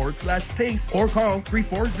wtjx.org/taste or call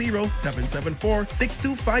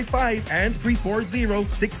 340-774-6255 and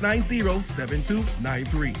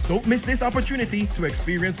 340-690-7293. Don't miss this opportunity to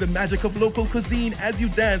experience the magic of local cuisine as you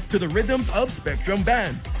dance to the rhythms of Spectrum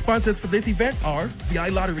Band. Sponsors for this event are VI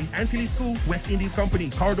Lottery, Antilles School, West Indies Company,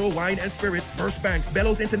 Cardo Wine and Spirits, First Bank,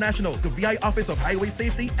 Bellows International, the VI Office of Highway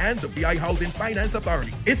Safety, and the VI Housing Finance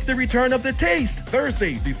Authority. It's the return of the Taste,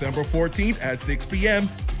 Thursday, December 14th at 6 p.m.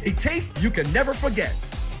 A taste you can never forget.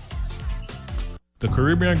 The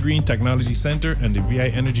Caribbean Green Technology Center and the VI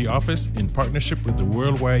Energy Office, in partnership with the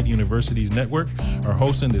Worldwide Universities Network, are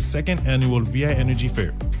hosting the second annual VI Energy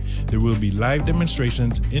Fair. There will be live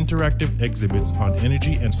demonstrations, interactive exhibits on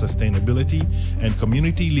energy and sustainability, and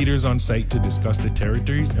community leaders on site to discuss the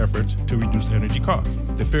territory's efforts to reduce energy costs.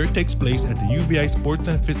 The fair takes place at the UVI Sports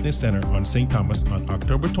and Fitness Center on St. Thomas on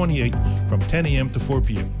October 28th from 10 a.m. to 4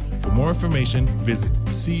 p.m. For more information, visit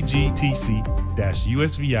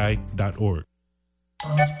cgtc-usvi.org.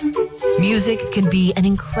 Music can be an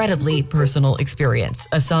incredibly personal experience.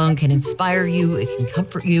 A song can inspire you, it can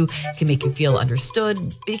comfort you, it can make you feel understood,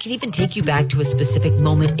 it can even take you back to a specific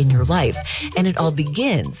moment in your life. And it all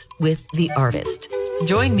begins with the artist.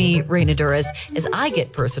 Join me, Raina Duras, as I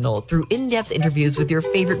get personal through in-depth interviews with your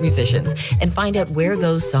favorite musicians and find out where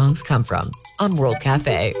those songs come from on World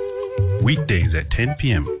Cafe. Weekdays at 10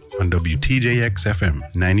 p.m. on WTJX FM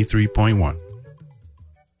 93.1.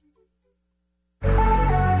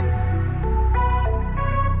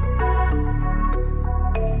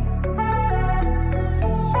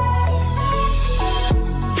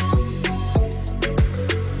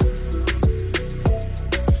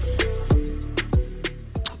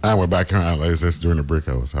 And we're back here on Analyze This. During the break,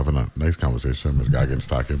 I was having a nice conversation with Ms. Goggins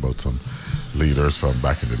talking about some leaders from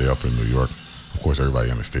back in the day up in New York. Of course, everybody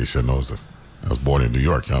on the station knows that I was born in New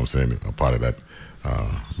York. You know what I'm saying? A part of that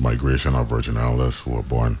migration of Virgin Islanders who were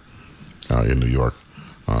born in New York.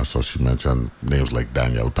 So she mentioned names like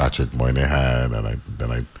Daniel Patrick Moynihan and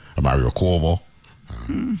Mario Cuomo.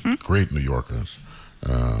 Great New Yorkers.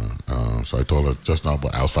 So I told her just now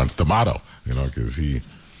about Alphonse D'Amato, because he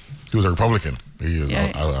was a Republican. He is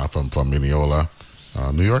from Mineola.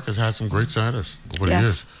 New York has had some great senators over the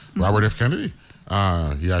years. Robert F. Kennedy.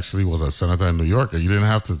 He actually was a senator in New York. You didn't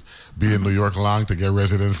have to be in New York long to get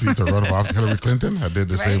residency to run off Hillary Clinton. I did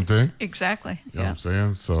the same thing. Exactly. You know what I'm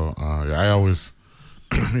saying? So I always,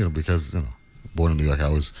 because, born in New York, I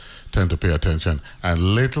always tend to pay attention.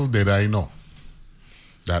 And little did I know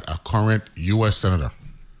that a current U.S. senator,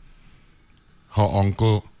 her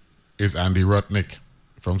uncle is Andy Rutnick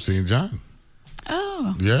from St. John.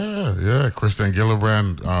 Oh. Yeah. Kristen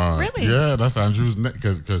Gillibrand. Really? Yeah, that's Andrew's neck.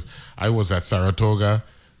 Because I was at Saratoga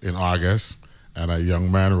in August, and a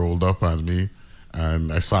young man rolled up on me,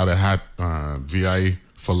 and I saw the hat, VI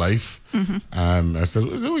for life. And I said,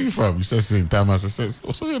 where are you from? He said, St. Thomas. I said,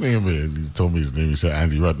 what's your name is? He told me his name. He said,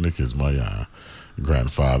 Andy Rutnick is my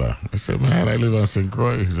grandfather. I said, man, I live on St.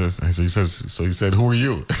 Croix. He said, who are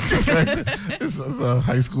you? It's a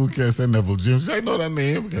high school kid. I said, Neville James. I know that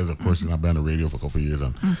name because, of course, I've been on the radio for a couple of years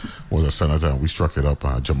and was a senator, and we struck it up,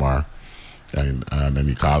 Jamar. And then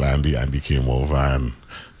he called Andy. Andy came over, and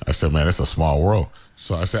I said, man, it's a small world.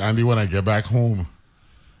 So I said, Andy, when I get back home,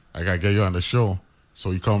 I got to get you on the show.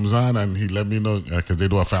 So he comes on, and he let me know, because they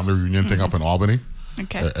do a family reunion thing up in Albany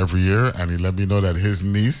every year, and he let me know that his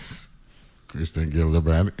niece, Kristen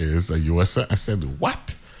Gillibrand, is a U.S. I said,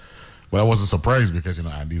 what? But I wasn't surprised because,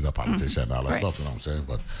 Andy's a politician and all that stuff, you know what I'm saying?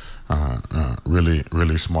 But really,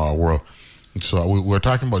 really small world. So we're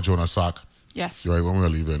talking about Jonah Salk. Yes. Right, when we were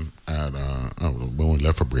leaving, and when we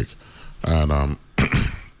left for break. And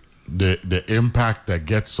the impact that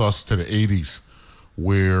gets us to the 80s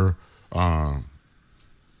where,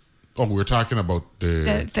 we were talking about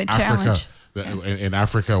the Africa, in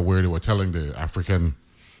Africa where they were telling the African,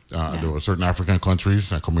 there were certain African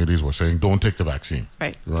countries and communities were saying, don't take the vaccine.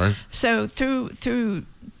 Right. So through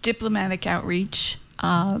diplomatic outreach,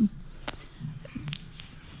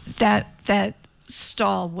 that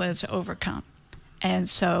stall was overcome. And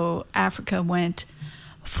so Africa went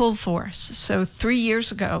full force. So 3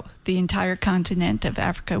 years ago, the entire continent of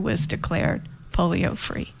Africa was declared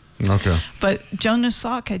polio-free. Okay. But Jonas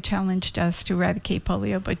Salk had challenged us to eradicate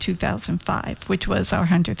polio by 2005, which was our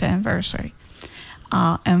 100th anniversary.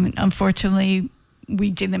 And unfortunately,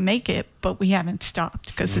 we didn't make it, but we haven't stopped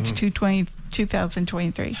because it's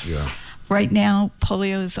 2023. Yeah. Right now,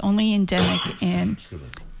 polio is only endemic in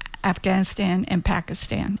Afghanistan and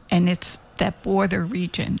Pakistan, and it's that border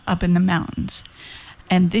region up in the mountains.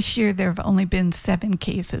 And this year there have only been 7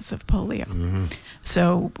 cases of polio. Mm-hmm.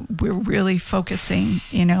 So we're really focusing,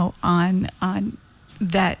 on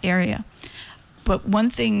that area. But one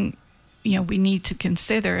thing, we need to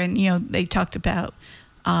consider, and, they talked about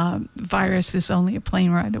virus is only a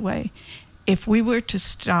plane ride away. If we were to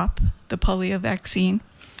stop the polio vaccine,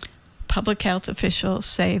 public health officials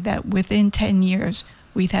say that within 10 years,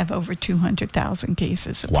 we'd have over 200,000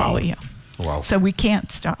 cases of polio. Wow. So we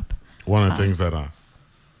can't stop. One of the things that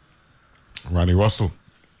Ronnie Russell,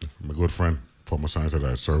 my good friend, former senator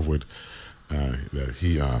that I served with, that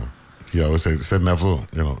he always said, Neville,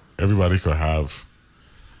 everybody could have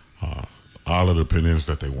all of the opinions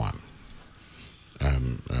that they want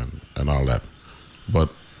and all that. But,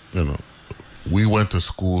 we went to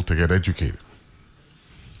school to get educated.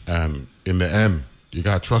 And in the end, you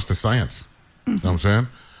got to trust the science. You know what I'm saying?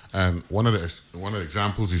 And one of the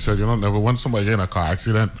examples, he said, never when somebody get in a car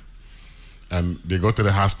accident and they go to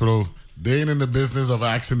the hospital, they ain't in the business of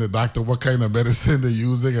asking the doctor what kind of medicine they're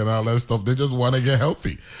using and all that stuff. They just want to get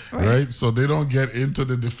healthy, right? So they don't get into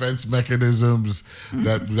the defense mechanisms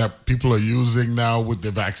that people are using now with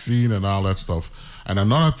the vaccine and all that stuff. And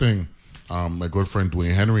another thing, my good friend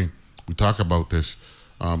Dwayne Henry, we talk about this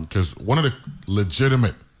because one of the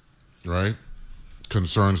legitimate,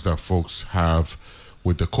 concerns that folks have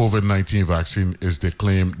with the COVID-19 vaccine is they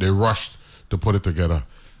claim they rushed to put it together.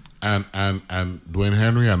 And Dwayne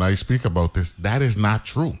Henry and I speak about this. That is not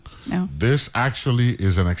true. No. This actually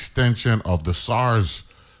is an extension of the SARS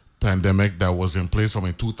pandemic that was in place from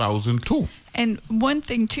in 2002. And one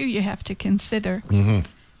thing, too, you have to consider,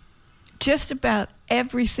 just about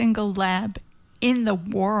every single lab in the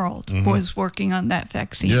world was working on that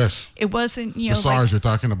vaccine. Yes, it wasn't the SARS you're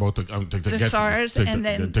talking about to get SARS to and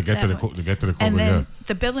then to get to the COVID. And then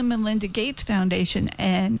the Bill and Melinda Gates Foundation,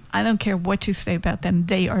 and I don't care what you say about them,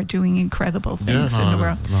 they are doing incredible things in the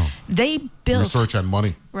world. They built research and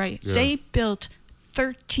money. Right. Yeah. They built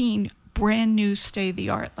 13 brand new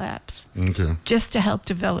state-of-the-art labs just to help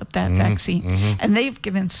develop that vaccine. And they've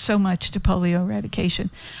given so much to polio eradication.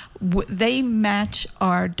 They match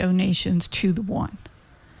our donations to the 1.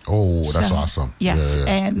 Oh, that's awesome. Yes.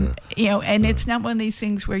 And it's not one of these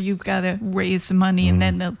things where you've got to raise the money and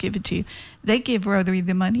then they'll give it to you. They give Rotary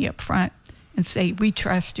the money up front and say, we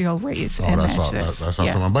trust you'll raise and match this. That's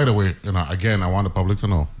awesome. And by the way, again, I want the public to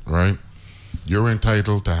know, right? You're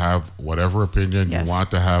entitled to have whatever opinion you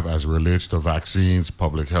want to have as it relates to vaccines,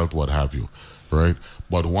 public health, what have you, right?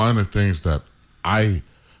 But one of the things that I,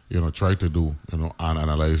 try to do, and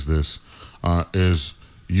analyze this, is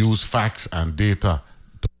use facts and data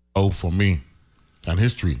to allow for me, and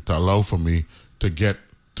history to allow for me to get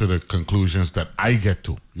to the conclusions that I get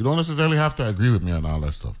to. You don't necessarily have to agree with me on all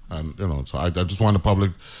that stuff. And, so I just want the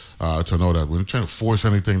public to know that we're not trying to force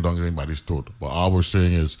anything down anybody's throat. But all we're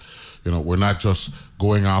saying is, we're not just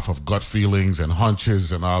going off of gut feelings and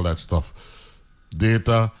hunches and all that stuff.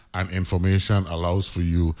 Data and information allows for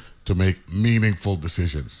you to make meaningful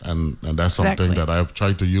decisions. And that's something that I've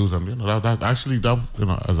tried to use. And,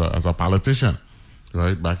 as a politician,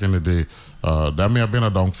 right, back in the day, that may have been a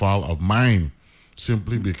downfall of mine,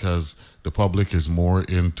 simply because the public is more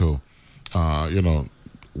into,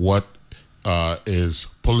 what is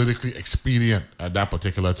politically expedient at that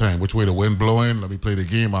particular time. Which way the wind blowing, let me play the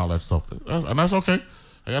game, all that stuff. And that's okay.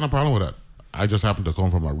 I got no problem with that. I just happen to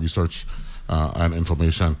come from a research and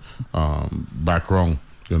information background,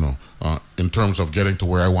 in terms of getting to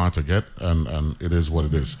where I want to get, and it is what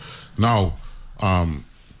it is. Now,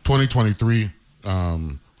 2023,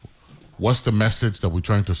 what's the message that we're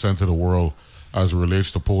trying to send to the world as it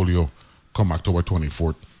relates to polio come October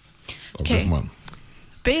 24th of this month?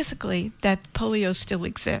 Basically, that polio still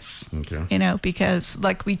exists, Okay. Because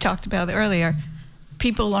like we talked about earlier,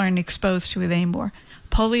 people aren't exposed to it anymore.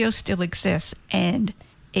 Polio still exists, and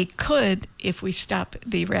it could, if we stop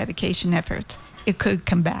the eradication efforts, it could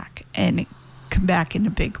come back, and it come back in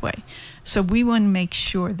a big way. So we want to make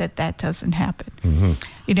sure that that doesn't happen.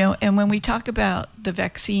 And when we talk about the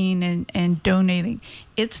vaccine and donating,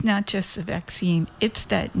 it's not just the vaccine, it's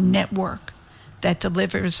that network that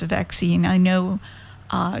delivers the vaccine. I know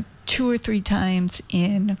 2 or 3 times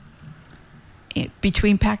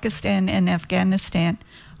between Pakistan and Afghanistan,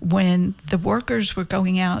 when the workers were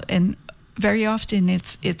going out, and very often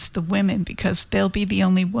it's the women, because they'll be the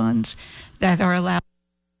only ones that are allowed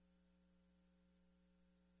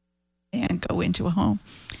and go into a home.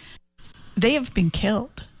 They have been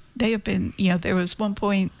killed. They have been, there was one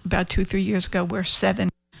point about 2-3 years ago where 7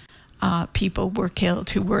 people were killed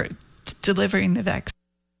who were delivering the vaccine.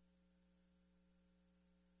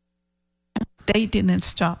 They didn't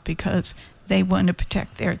stop because they want to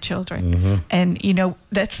protect their children. And,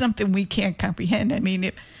 that's something we can't comprehend. I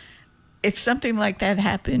mean, if something like that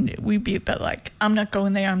happened, we'd be about like, I'm not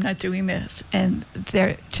going there, I'm not doing this. And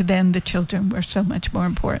to them, the children were so much more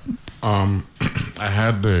important. I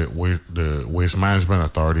had the Waste Management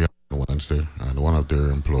Authority on Wednesday, and one of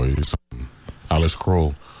their employees, Alice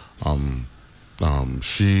Croix,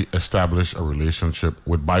 she established a relationship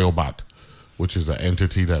with BioBot, which is the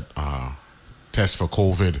entity that tests for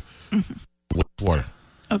COVID with water.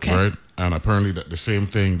 Okay. Right? And apparently the same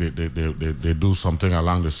thing, they do something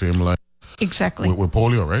along the same line. Exactly. With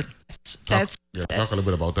polio, right? Talk a little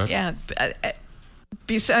bit about that. Yeah.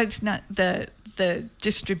 Besides not the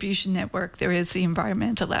distribution network, there is the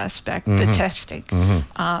environmental aspect, the testing.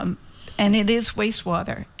 And it is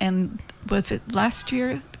wastewater. And was it last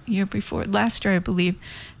year before? Last year, I believe,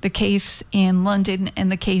 the case in London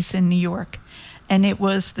and the case in New York. And it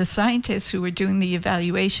was the scientists who were doing the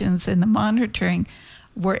evaluations and the monitoring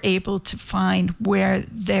were able to find where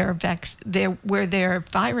their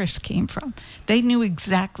virus came from. They knew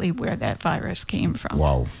exactly where that virus came from.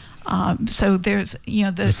 Wow. So there's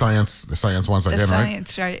the science once again,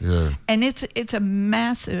 science, right? Yeah. And it's a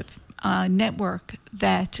massive network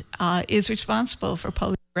that is responsible for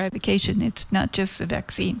polio eradication. It's not just the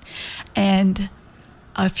vaccine. And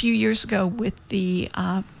a few years ago with the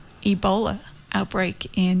Ebola outbreak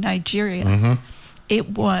in Nigeria, it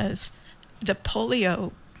was the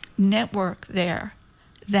polio network there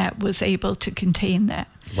that was able to contain that.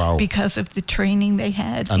 Wow. Because of the training they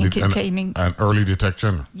had in containing and early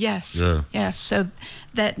detection. Yes. Yeah. Yes. So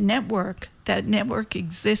that network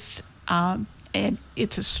exists, and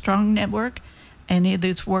it's a strong network, and it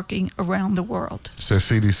is working around the world. Says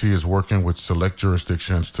CDC is working with select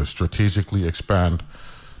jurisdictions to strategically expand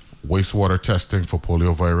wastewater testing for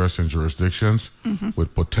poliovirus in jurisdictions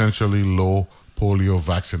with potentially low polio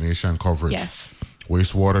vaccination coverage. Yes.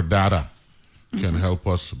 Wastewater data can help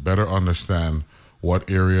us better understand what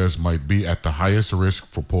areas might be at the highest risk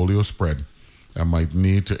for polio spread and might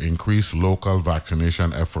need to increase local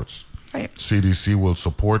vaccination efforts. Right. CDC will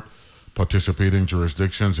support participating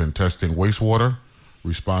jurisdictions in testing wastewater,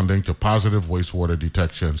 responding to positive wastewater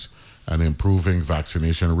detections, and improving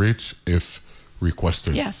vaccination rates if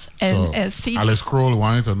requested. Yes. And so, Alice Kroll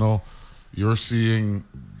wanted to know, you're seeing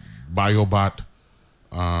BioBot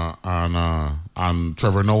on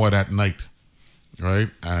Trevor Noah that night, right?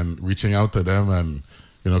 And reaching out to them, and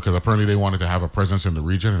because apparently they wanted to have a presence in the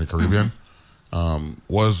region, in the Caribbean,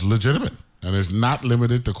 was legitimate, and it's not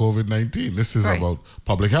limited to COVID-19. This is about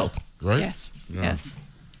public health, right? Yes. Yeah. Yes.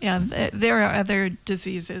 Yeah. There are other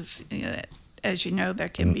diseases, as you know,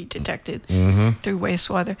 that can be detected through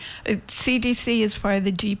wastewater. CDC is part of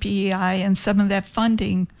the GPEI, and some of that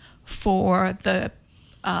funding for the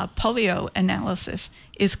polio analysis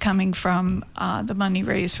is coming from the money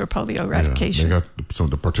raised for polio eradication. They got some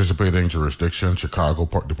of the participating jurisdictions: Chicago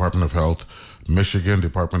Department of Health, Michigan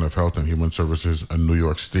Department of Health and Human Services, and New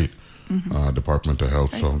York State Department of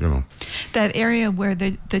Health. Right. So that area where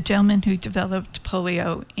the gentleman who developed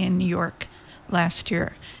polio in New York last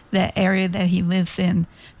year, that area that he lives in,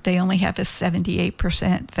 they only have a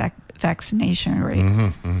 78% vaccination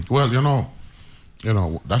rate. Well,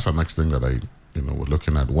 that's the next thing that I we're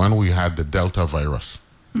looking at. When we had the Delta virus,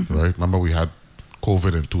 right? Remember, we had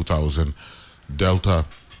COVID in 2000, Delta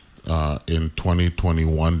in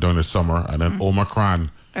 2021 during the summer, and then Omicron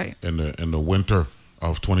in the winter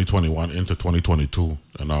of 2021 into 2022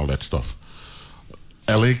 and all that stuff.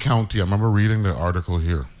 LA County, I remember reading the article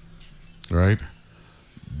here, right?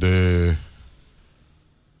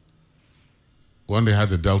 When they had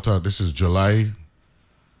the Delta, this is July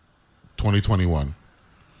 2021.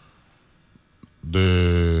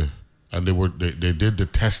 They did the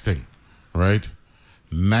testing, right?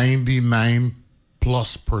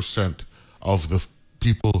 99+% of the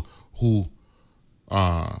people who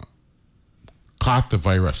caught the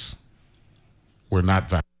virus were not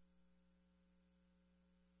vaccinated.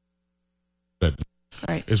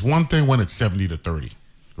 Right. It's one thing when it's 70-30,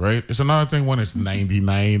 right? It's another thing when it's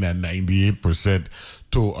 99 and 98%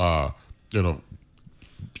 to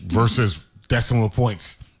versus decimal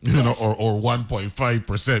points. Or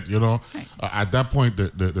 1.5%, Right. At that point,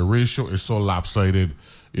 the ratio is so lopsided,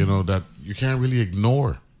 that you can't really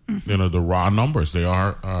ignore, the raw numbers. They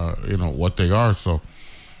are, what they are. So,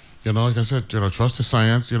 like I said, trust the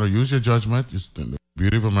science, use your judgment. The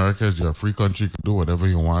beauty of America is you're a free country. You can do whatever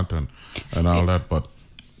you want and all that, but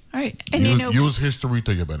right. And use history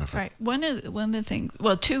to your benefit. Right. One of the things,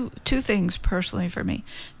 well, two things personally for me.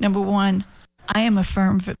 Number one, I am a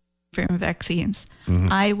firm vaccines.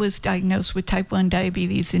 I was diagnosed with type 1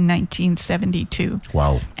 diabetes in 1972.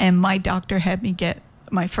 Wow. And my doctor had me get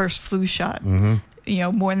my first flu shot,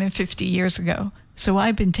 more than 50 years ago. So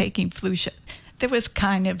I've been taking flu shots. There was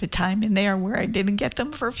kind of a time in there where I didn't get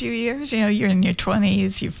them for a few years. You're in your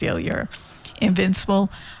 20s, you feel you're invincible.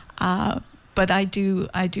 But I do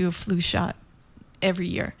a flu shot every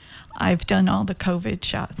year. I've done all the COVID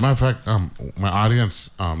shots. Matter of fact, my audience,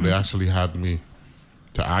 they actually had me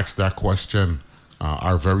to ask that question.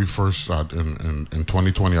 Our very first, in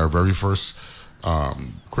 2020, our very first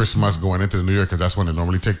Christmas going into the New Year, because that's when they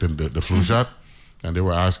normally take the flu shot. And they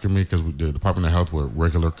were asking me, because the Department of Health were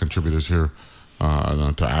regular contributors here,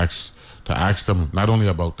 to ask them not only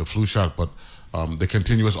about the flu shot, but the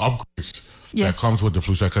continuous upgrades that comes with the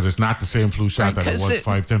flu shot, because it's not the same flu shot that it was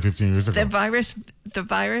 5, 10, 15 years ago. The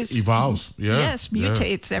virus evolves. Yeah. Yes,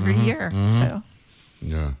 mutates every year. So.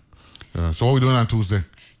 Yeah. So what are we doing on Tuesday?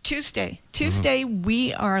 Tuesday,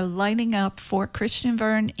 we are lighting up Fort Christian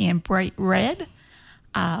Vern in bright red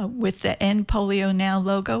with the End Polio Now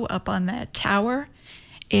logo up on that tower.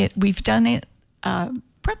 We've done it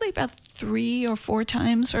probably about 3 or 4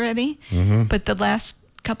 times already, but the last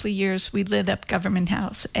couple of years we lit up Government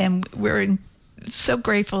House, and we're so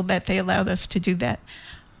grateful that they allowed us to do that.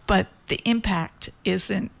 But the impact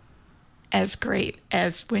isn't as great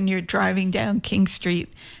as when you're driving down King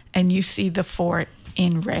Street and you see the fort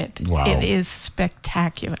in red. Wow. It is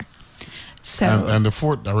spectacular. So and the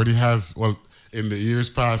fort already has, in the years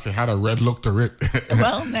past, it had a red look to it.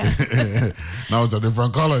 Well, now it's a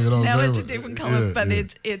different color, Now it's a different color, but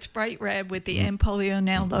it's bright red with the End Polio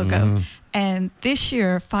Now logo. And this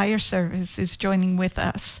year, Fire Service is joining with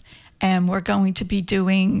us, and we're going to be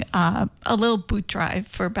doing a little boot drive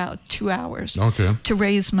for about 2 hours to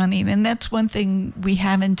raise money. And that's one thing we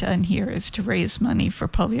haven't done here, is to raise money for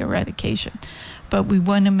polio eradication. But we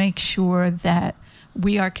want to make sure that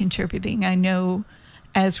we are contributing. I know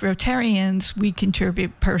as Rotarians, we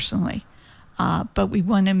contribute personally, but we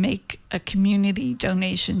want to make a community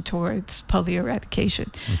donation towards polio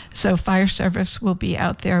eradication. So Fire Service will be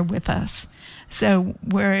out there with us. So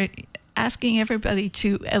we're asking everybody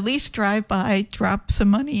to at least drive by, drop some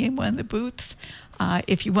money in one of the booths.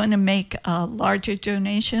 If you want to make a larger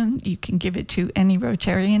donation, you can give it to any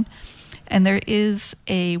Rotarian. And there is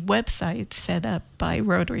a website set up by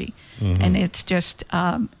Rotary, and it's just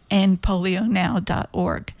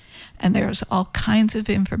endpolionow.org. And there's all kinds of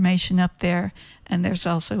information up there, and there's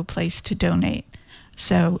also a place to donate.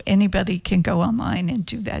 So anybody can go online and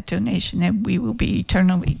do that donation, and we will be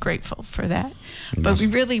eternally grateful for that. But we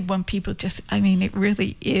really want people it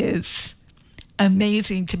really is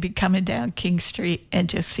amazing to be coming down King Street and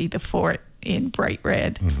just see the fort in bright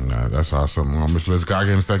red. That's awesome. Ms. Liz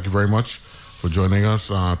Goggins, thank you very much for joining us.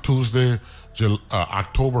 Tuesday,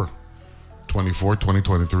 October 24,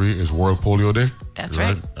 2023 is World Polio Day. That's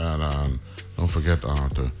right. And don't forget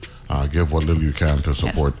to give what little you can to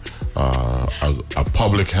support a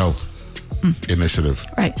public health initiative.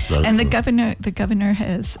 Right. And the governor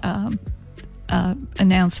has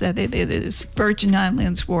announced that it is Virgin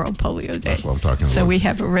Islands World Polio Day. That's what I'm talking about. So we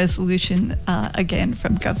have a resolution again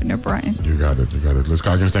from Governor Bryan. You got it. Liz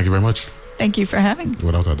Goggins, thank you very much. Thank you for having me.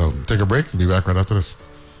 Without a doubt. Take a break and be back right after this.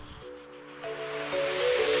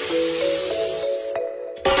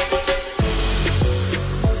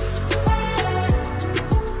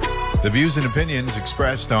 The views and opinions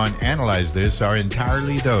expressed on Analyze This are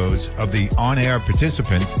entirely those of the on-air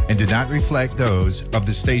participants and do not reflect those of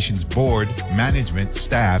the station's board, management,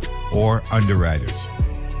 staff, or underwriters.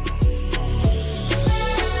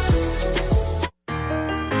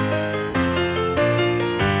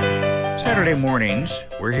 Saturday mornings,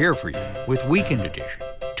 we're here for you with Weekend Edition.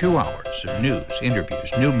 2 hours of news,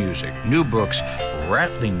 interviews, new music, new books,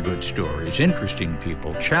 rattling good stories, interesting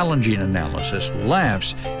people, challenging analysis,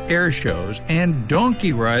 laughs, air shows, and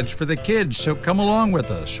donkey rides for the kids. So come along with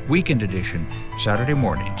us. Weekend Edition, Saturday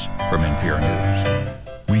mornings from NPR News.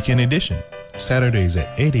 Weekend Edition, Saturdays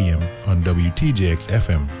at 8 a.m. on WTJX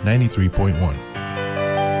FM 93.1.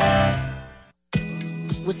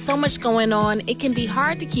 With so much going on, it can be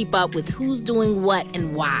hard to keep up with who's doing what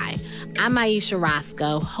and why. I'm Aisha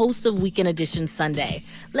Roscoe, host of Weekend Edition Sunday,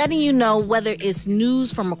 letting you know whether it's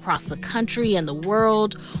news from across the country and the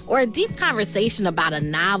world or a deep conversation about a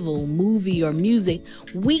novel, movie, or music,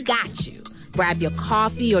 we got you. Grab your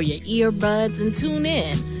coffee or your earbuds and tune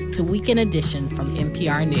in to Weekend Edition from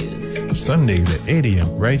NPR News. Sundays at 8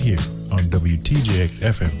 a.m. right here on WTJX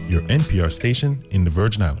FM, your NPR station in the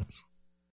Virgin Islands.